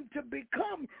causes him to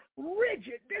become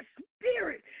rigid. This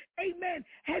spirit, amen,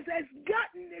 has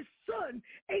gotten his son,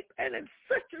 and in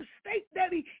such a state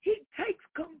that he takes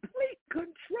complete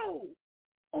control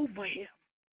over him.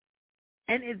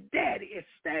 And his daddy is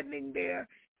standing there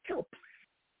helpless.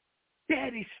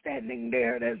 Daddy's standing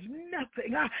there. There's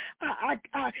nothing.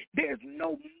 There's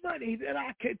no money that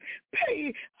I can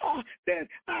pay.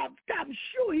 I'm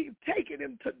sure he's taken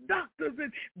him to doctors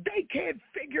and they can't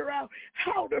figure out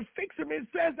how to fix him. It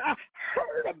says, I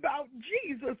heard about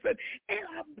Jesus and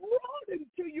I brought him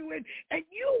to you and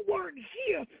you weren't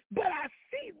here, but I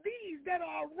see these that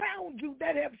are around you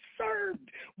that have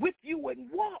served with you and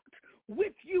walked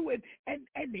with you and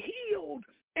healed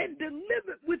and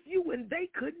delivered with you, and they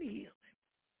couldn't heal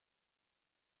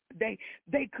him.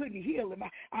 They couldn't heal him.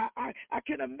 I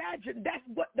can imagine that's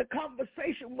what the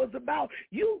conversation was about.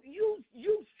 You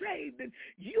saved and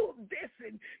you this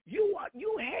and you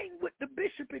hang with the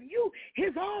bishop and you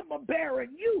his armor bearer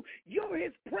and you're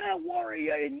his prayer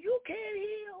warrior and you can't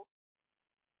heal.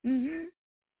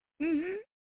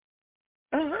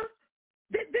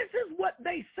 This is what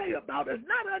they say about us,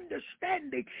 not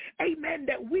understanding, amen,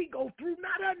 that we go through,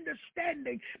 not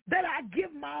understanding that I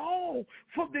give my all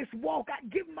for this walk. I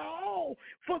give my all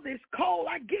for this call.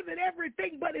 I give it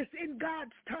everything, but it's in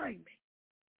God's timing.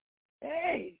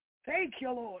 Hey, thank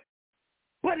you, Lord.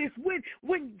 But it's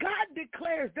when God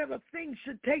declares that a thing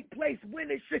should take place,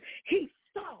 when it should, he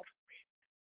sovereign.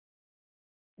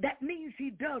 That means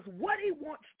he does what he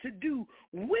wants to do,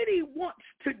 when he wants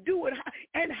to do it,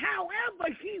 and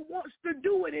however he wants to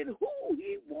do it, and who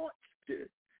he wants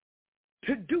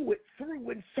to do it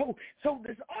through. And so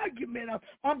this argument,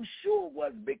 I'm sure,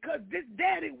 was because this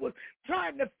daddy was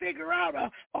trying to figure out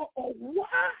why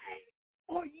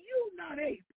are you not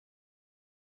able?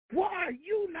 Why are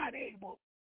you not able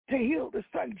to heal the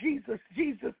son? Jesus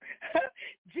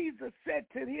said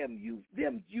to him, you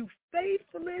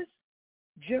faithless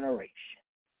generation.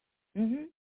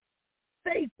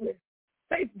 Faithless.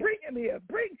 Bring him here.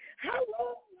 How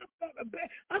long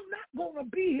I'm not going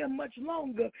to be here much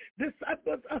longer.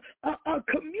 Disciples, a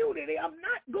community. I'm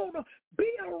not going to be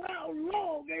around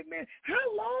long. Amen.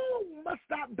 How long must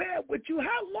I bear with you?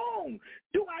 How long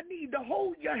do I need to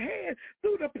hold your hand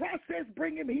through the process?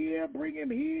 Bring him here. Bring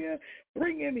him here.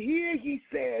 Bring him here. He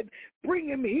said, bring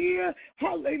him here.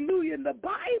 Hallelujah. And the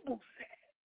Bible said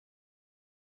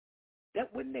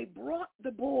that when they brought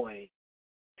the boy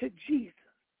to Jesus,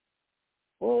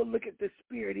 oh, look at the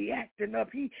spirit. He acting up.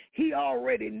 He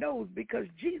already knows, because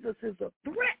Jesus is a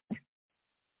threat.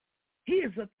 He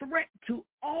is a threat to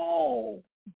all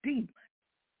demons.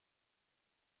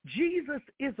 Jesus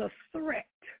is a threat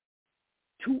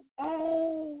to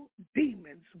all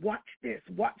demons. Watch this.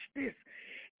 Watch this.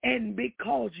 And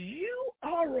because you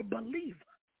are a believer,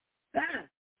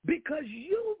 because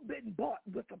you've been bought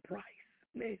with a price,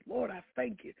 Lord, I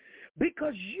thank you,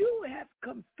 because you have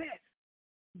confessed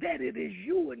that it is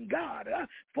you and God.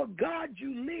 For God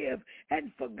you live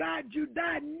and for God you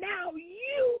die. Now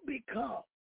you become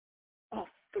a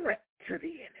threat to the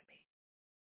enemy.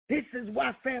 This is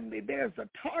why, family, there's a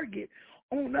target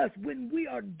on us when we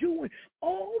are doing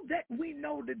all that we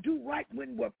know to do right,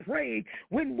 when we're praying,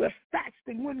 when we're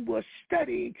fasting, when we're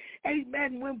studying,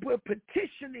 amen, when we're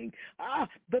petitioning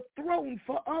the throne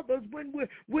for others, when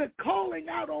we're calling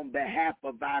out on behalf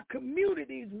of our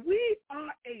communities. We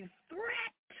are a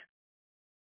threat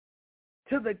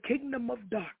to the kingdom of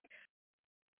darkness.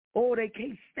 Oh, they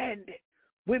can't stand it.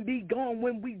 When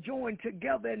we join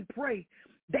together and pray,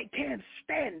 they can't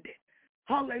stand it.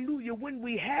 Hallelujah. When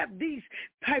we have these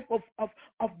type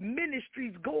of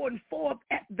ministries going forth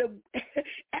at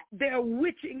their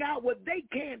witching hour, they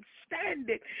can't stand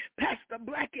it. Pastor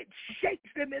Black, it shakes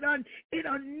them, it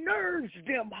unnerves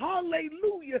them.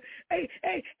 Hallelujah.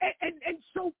 And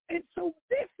so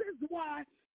this is why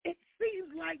it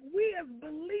seems like we as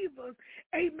believers,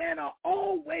 amen, are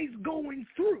always going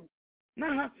through.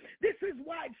 This is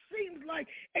why it seems like,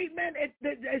 amen,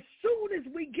 as soon as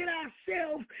we get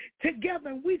ourselves together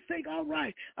and we think, all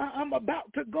right, I'm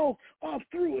about to go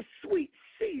through a sweet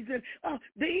season,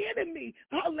 the enemy,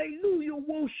 hallelujah,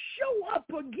 will show up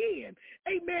again,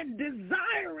 amen,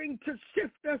 desiring to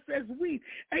sift us as wheat,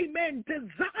 amen,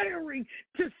 desiring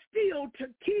to steal, to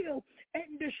kill,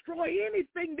 and destroy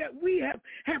anything that we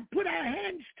have put our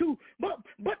hands to. But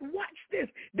watch this.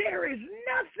 There is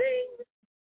nothing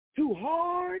too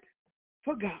hard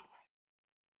for God.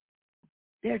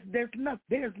 There's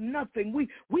nothing.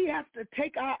 We have to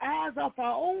take our eyes off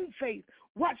our own faith.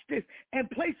 Watch this, and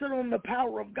place it on the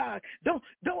power of God.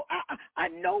 I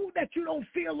know that you don't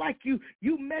feel like you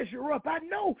measure up. I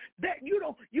know that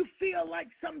you feel like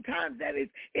sometimes that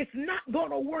it's not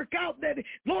going to work out. That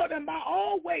Lord, am I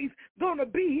always going to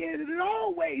be here? Is it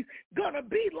always going to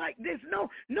be like this? No.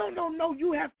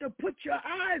 You have to put your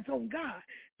eyes on God.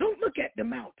 Don't look at the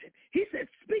mountain. He said,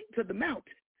 speak to the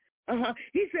mountain.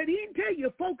 He said he didn't tell you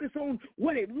to focus on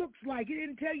what it looks like. He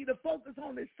didn't tell you to focus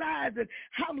on the size and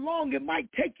how long it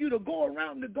might take you to go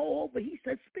around to go over. He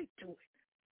said speak to it.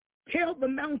 Tell the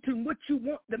mountain what you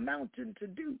want the mountain to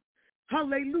do.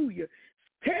 Hallelujah.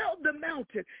 Tell the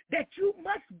mountain that you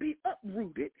must be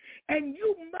uprooted and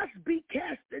you must be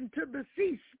cast into the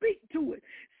sea. Speak to it.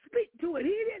 Speak to it.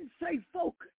 He didn't say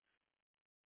focus.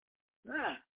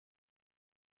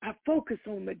 I focus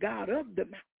on the God of the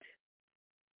mountain.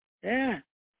 Yeah.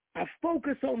 I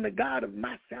focus on the God of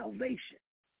my salvation.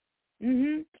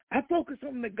 I focus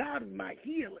on the God of my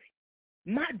healing,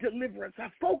 my deliverance. I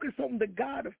focus on the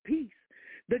God of peace,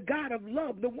 the God of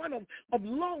love, the one of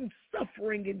long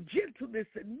suffering and gentleness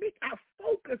and meek. I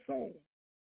focus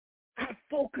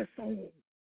on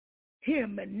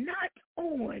him and not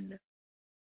on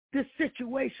the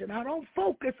situation. I don't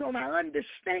focus on, I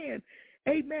understand,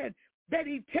 amen, that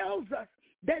he tells us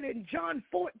that in John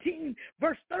 14,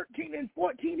 verse 13 and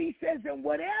 14, he says, and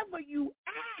whatever you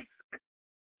ask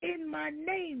in my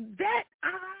name, that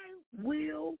I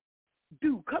will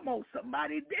do. Come on,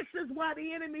 somebody. This is why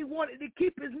the enemy wanted to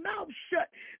keep his mouth shut,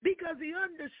 because he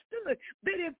understood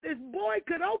that if this boy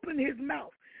could open his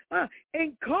mouth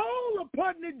and call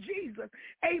upon the Jesus,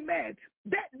 amen,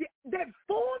 that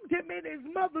formed him in his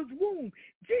mother's womb.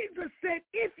 Jesus said,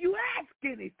 if you ask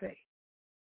anything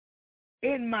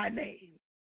in my name,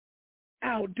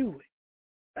 I'll do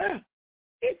it.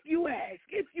 If you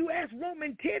ask,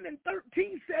 Romans 10 and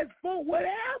 13 says, for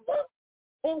whoever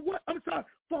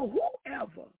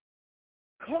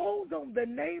calls on the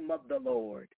name of the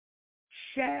Lord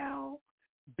shall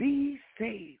be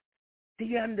saved.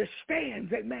 He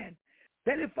understands, amen,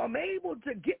 that if I'm able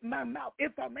to get my mouth,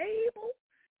 if I'm able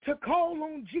to call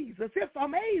on Jesus, if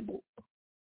I'm able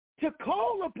to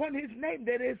call upon his name,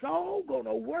 that it's all going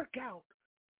to work out.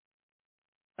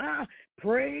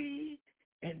 Pray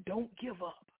and don't give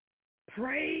up.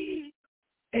 Pray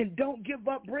and don't give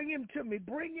up. Bring him to me.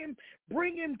 Bring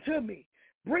him to me.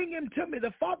 Bring him to me.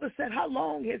 The father said, how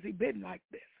long has he been like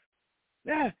this?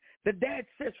 The dad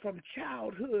says from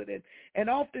childhood, and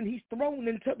often he's thrown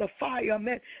into the fire.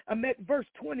 I'm at verse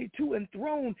 22, and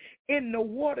thrown in the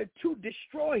water to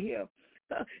destroy him.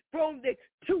 Thrown there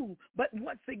too, but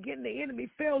once again the enemy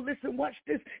fell. Listen, watch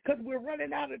this, because we're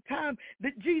running out of time.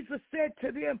 That Jesus said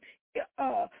to them,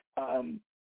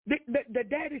 the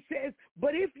daddy says,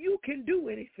 but if you can do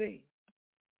anything,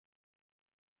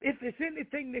 if it's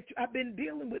anything that I've been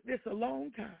dealing with this a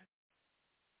long time,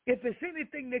 if it's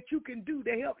anything that you can do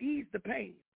to help ease the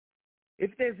pain,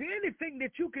 if there's anything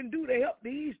that you can do to help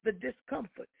ease the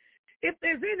discomfort, if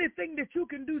there's anything that you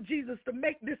can do, Jesus, to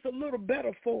make this a little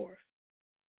better for us,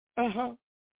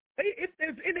 if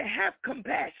there's any, have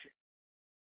compassion.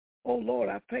 Oh Lord,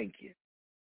 I thank you.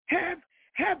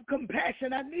 Have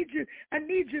compassion. I need you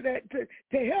to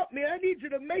help me. I need you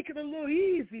to make it a little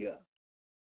easier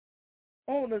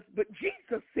on us. But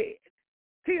Jesus said,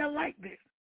 see, I like this.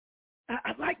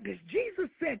 I like this. Jesus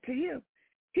said to him,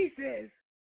 he says,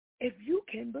 if you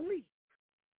can believe,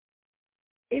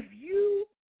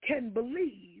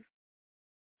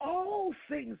 all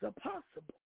things are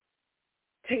possible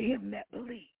to him that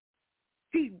believes.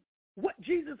 See, what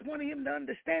Jesus wanted him to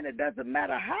understand, it doesn't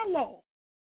matter how long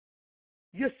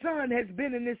your son has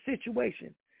been in this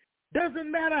situation. Doesn't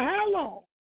matter how long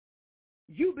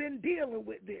you've been dealing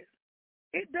with this.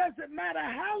 It doesn't matter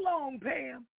how long,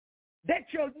 Pam, that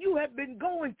you have been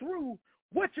going through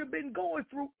what you've been going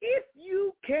through. If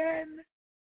you can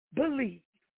believe,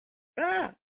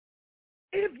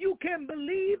 if you can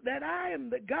believe that I am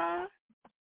the God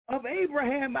of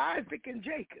Abraham, Isaac, and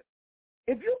Jacob,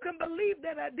 if you can believe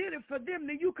that I did it for them,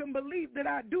 then you can believe that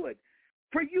I do it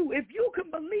for you. If you can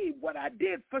believe what I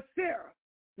did for Sarah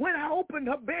when I opened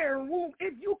her barren womb,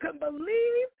 if you can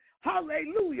believe,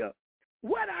 hallelujah,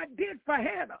 what I did for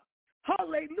Hannah,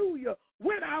 hallelujah,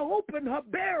 when I opened her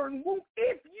barren womb,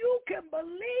 if you can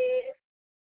believe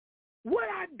what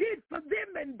I did for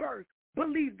them in birth,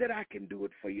 believe that I can do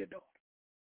it for your daughter.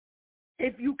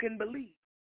 If you can believe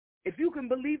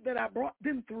that I brought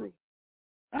them through,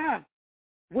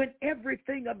 when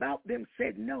everything about them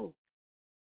said no,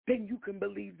 then you can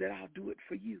believe that I'll do it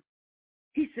for you.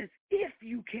 He says, if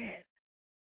you can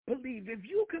believe, if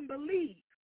you can believe,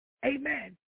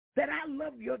 amen, that I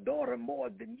love your daughter more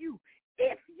than you,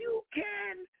 if you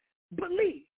can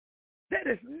believe that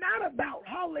it's not about,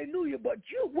 hallelujah, but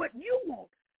what you want,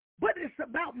 but it's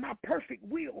about my perfect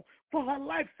will for her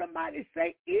life. Somebody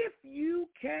say, if you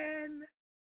can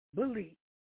believe.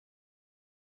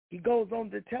 He goes on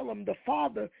to tell him, the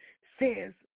father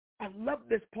says, I love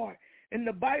this part. And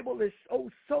the Bible is so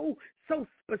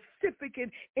specific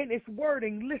in its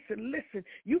wording. Listen.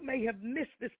 You may have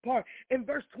missed this part. In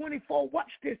verse 24,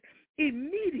 watch this.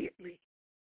 Immediately,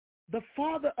 the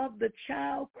father of the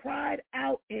child cried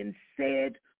out and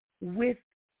said with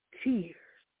tears.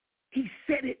 He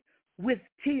said it with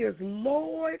tears.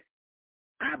 Lord,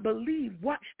 I believe,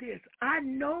 watch this. I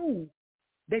know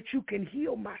that you can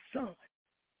heal my son.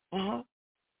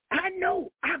 I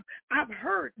know. I've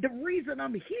heard. The reason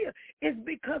I'm here is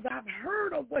because I've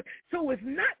heard of what. So it's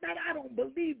not that I don't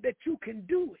believe that you can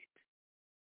do it.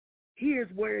 Here's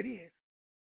where it is.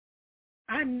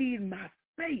 I need my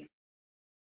faith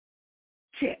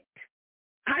checked.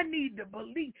 I need to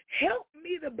believe. Help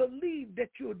me to believe that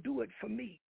you'll do it for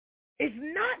me. It's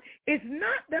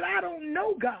not that I don't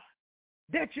know, God,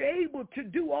 that you're able to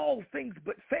do all things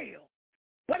but fail.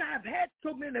 But I've had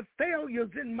so many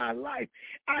failures in my life.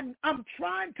 I'm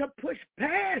trying to push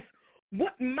past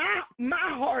what my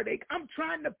heartache. I'm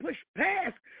trying to push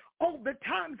past all the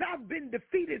times I've been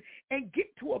defeated and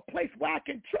get to a place where I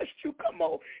can trust you. Come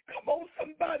on,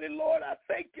 somebody, Lord, I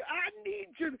thank you.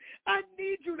 I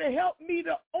need you to help me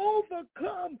to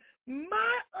overcome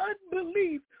my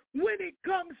unbelief when it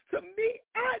comes to me.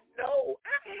 I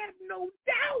have no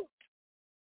doubt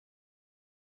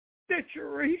that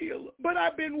you're a healer. But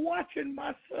I've been watching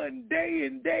my son day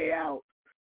in, day out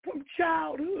from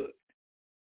childhood.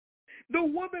 The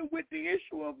woman with the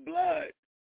issue of blood,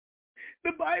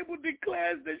 the Bible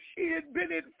declares that she had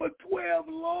been in for 12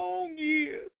 long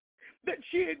years, that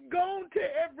she had gone to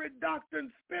every doctor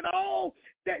and spent all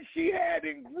that she had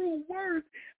and grew worse.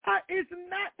 It's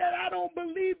not that I don't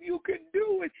believe you can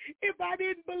do it. If I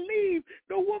didn't believe,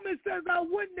 the woman says I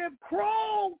wouldn't have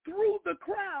crawled through the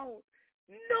crowd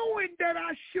knowing that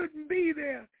I shouldn't be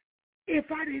there if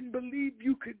I didn't believe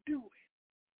you could do it.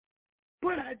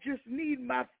 But I just need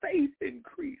my faith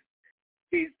increased.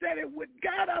 He said it with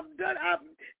God. I've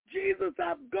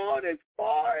gone as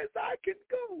far as I can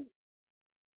go.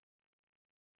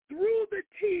 Through the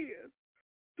tears,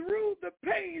 through the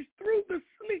pains, through the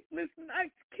sleepless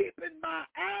nights, keeping my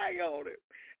eye on him.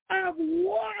 I've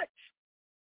watched.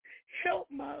 Help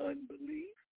my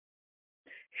unbelief.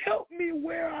 Help me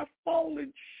where I've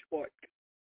fallen short.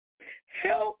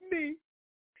 Help me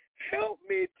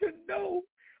to know,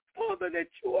 Father, that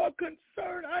you are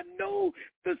concerned. I know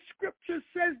the scripture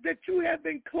says that you have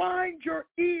inclined your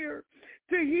ear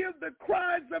to hear the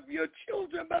cries of your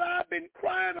children, but I've been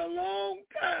crying a long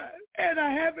time, and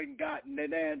I haven't gotten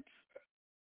an answer.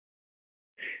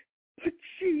 But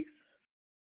Jesus,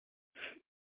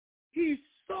 he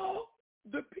saw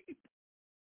the people.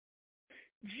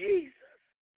 Jesus,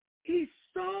 he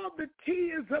saw the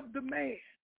tears of the man.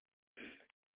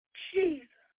 Jesus,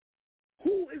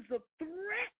 who is a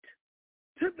threat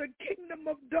to the kingdom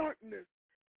of darkness.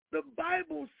 The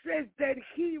Bible says that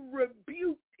he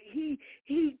rebuked, he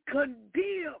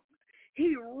condemned,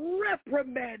 he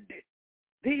reprimanded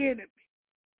the enemy,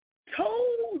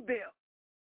 told them,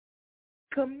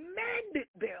 commanded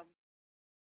them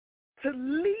to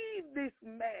leave this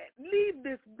man, leave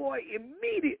this boy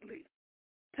immediately,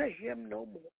 to him no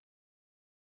more.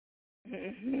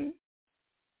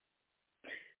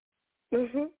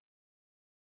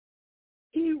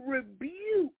 He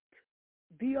rebuked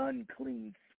the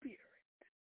unclean spirit.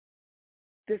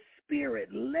 The spirit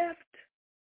left,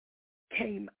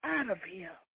 came out of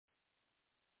him.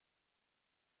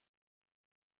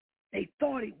 They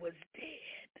thought he was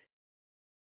dead.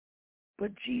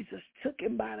 But Jesus took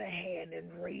him by the hand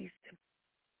and raised him.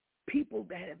 People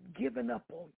that have given up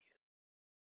on you.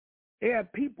 There are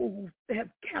people who have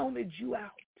counted you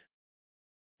out.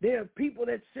 There are people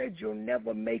that said you'll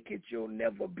never make it, you'll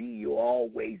never be, you'll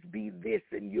always be this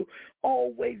and you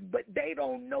always, but they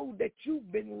don't know that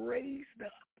you've been raised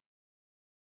up.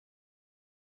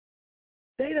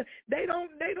 They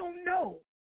don't know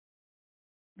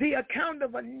the account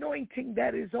of anointing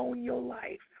that is on your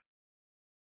life.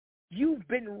 You've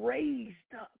been raised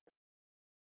up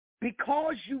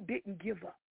because you didn't give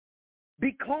up,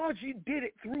 because you did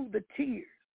it through the tears.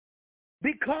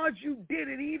 Because you did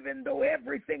it even though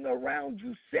everything around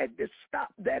you said to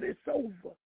stop, that it's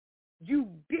over. You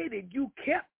did it. You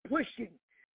kept pushing.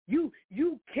 You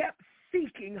kept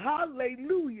seeking.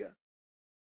 Hallelujah.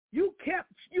 You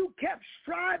kept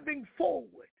striving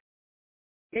forward.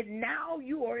 And now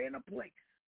you are in a place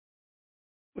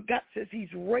where God says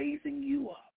he's raising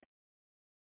you up.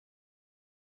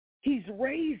 He's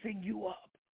raising you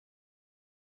up.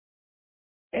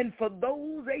 And for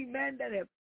those, amen, that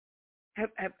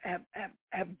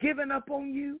have given up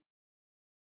on you,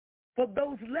 for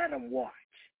those, let them watch.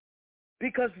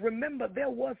 Because remember, there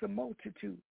was a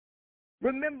multitude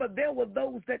Remember, there were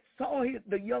those that saw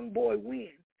the young boy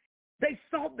win. They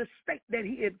saw the state that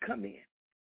he had come in.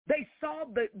 They saw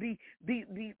the thing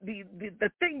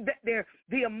that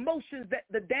the emotions that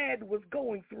the dad was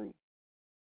going through.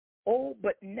 Oh,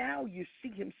 but now you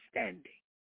see him standing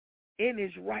in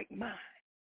his right mind.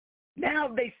 Now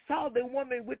they saw the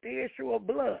woman with the issue of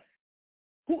blood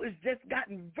who has just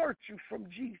gotten virtue from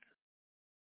Jesus.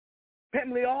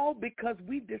 Family, all because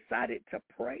we decided to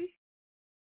pray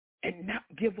and not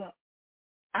give up.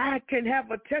 I can have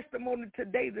a testimony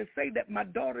today to say that my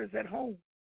daughter's at home.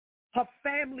 Her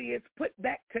family is put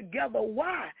back together.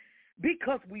 Why?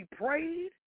 Because we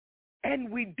prayed and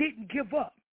we didn't give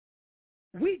up.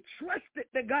 We trusted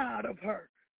the God of her.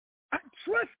 I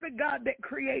trust the God that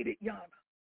created Yana.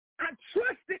 I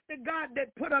trusted the God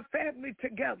that put her family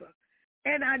together.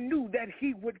 And I knew that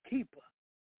he would keep her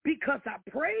because I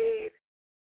prayed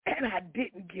and I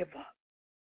didn't give up.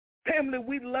 Family,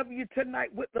 we love you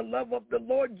tonight with the love of the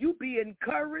Lord. You be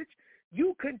encouraged.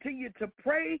 You continue to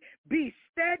pray. Be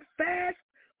steadfast,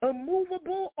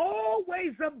 immovable,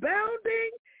 always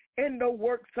abounding in the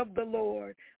works of the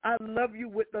Lord. I love you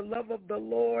with the love of the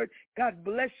Lord. God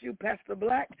bless you, Pastor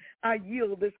Black. I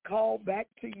yield this call back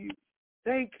to you.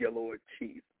 Thank you, Lord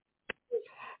Jesus.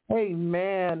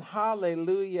 Amen.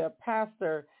 Hallelujah.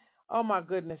 Pastor, oh my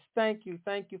goodness, thank you.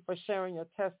 Thank you for sharing your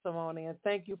testimony, and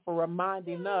thank you for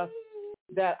reminding us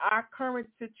that our current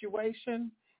situation,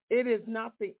 it is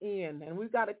not the end, and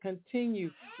we've got to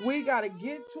continue. We got to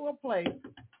get to a place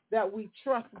that we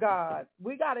trust God.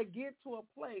 We got to get to a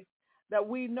place that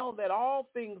we know that all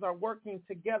things are working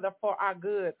together for our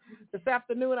good. This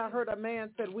afternoon, I heard a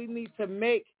man said we need to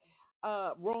make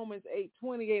Romans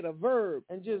 8:28 a verb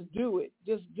and just do it.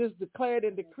 Just declare it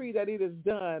and decree that it is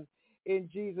done in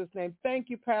Jesus' name. Thank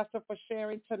you, Pastor, for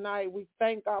sharing tonight. We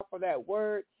thank God for that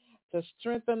word to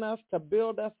strengthen us, to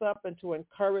build us up, and to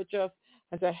encourage us,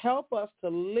 and to help us to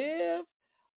live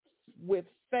with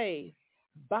faith,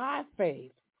 by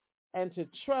faith, and to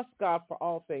trust God for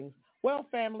all things. Well,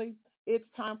 family, it's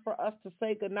time for us to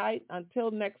say goodnight. Until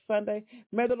next Sunday,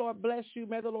 may the Lord bless you.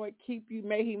 May the Lord keep you.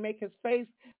 May he make his face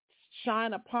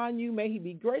shine upon you. May he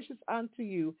be gracious unto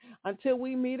you. Until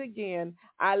we meet again,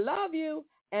 I love you,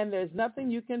 and there's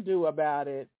nothing you can do about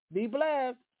it. Be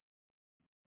blessed.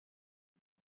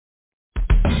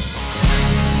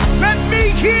 Let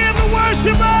me hear the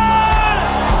worshipers.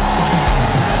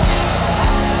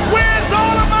 Where's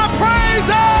all of my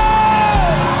praises?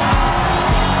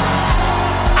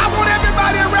 I want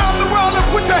everybody around the world to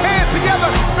put your hands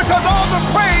together because all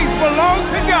the praise belongs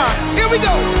to God. Here we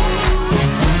go.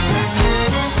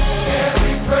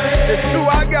 It's to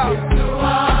our God.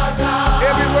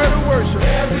 Every word of worship.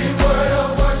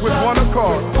 With one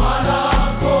accord.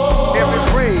 Every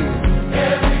praise.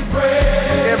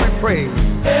 Every praise.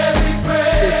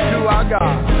 It's to our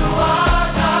God.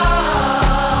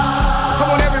 Come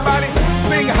on, everybody.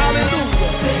 Sing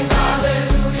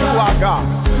hallelujah. To our God.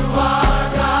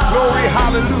 Glory,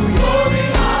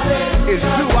 hallelujah. It's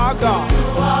to our God.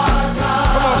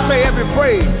 Come on, say every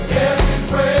praise.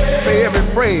 Say every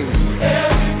praise.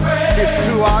 It's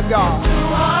to our God.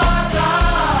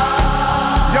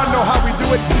 Y'all know how we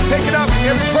do it. Take it up.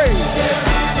 Every praise.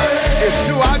 It's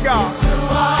to our God.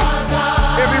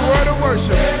 Every word of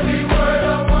worship.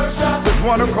 With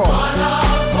one accord.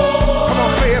 Come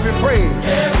on, say every praise.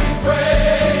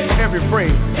 Every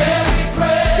praise.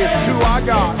 It's to our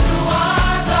God.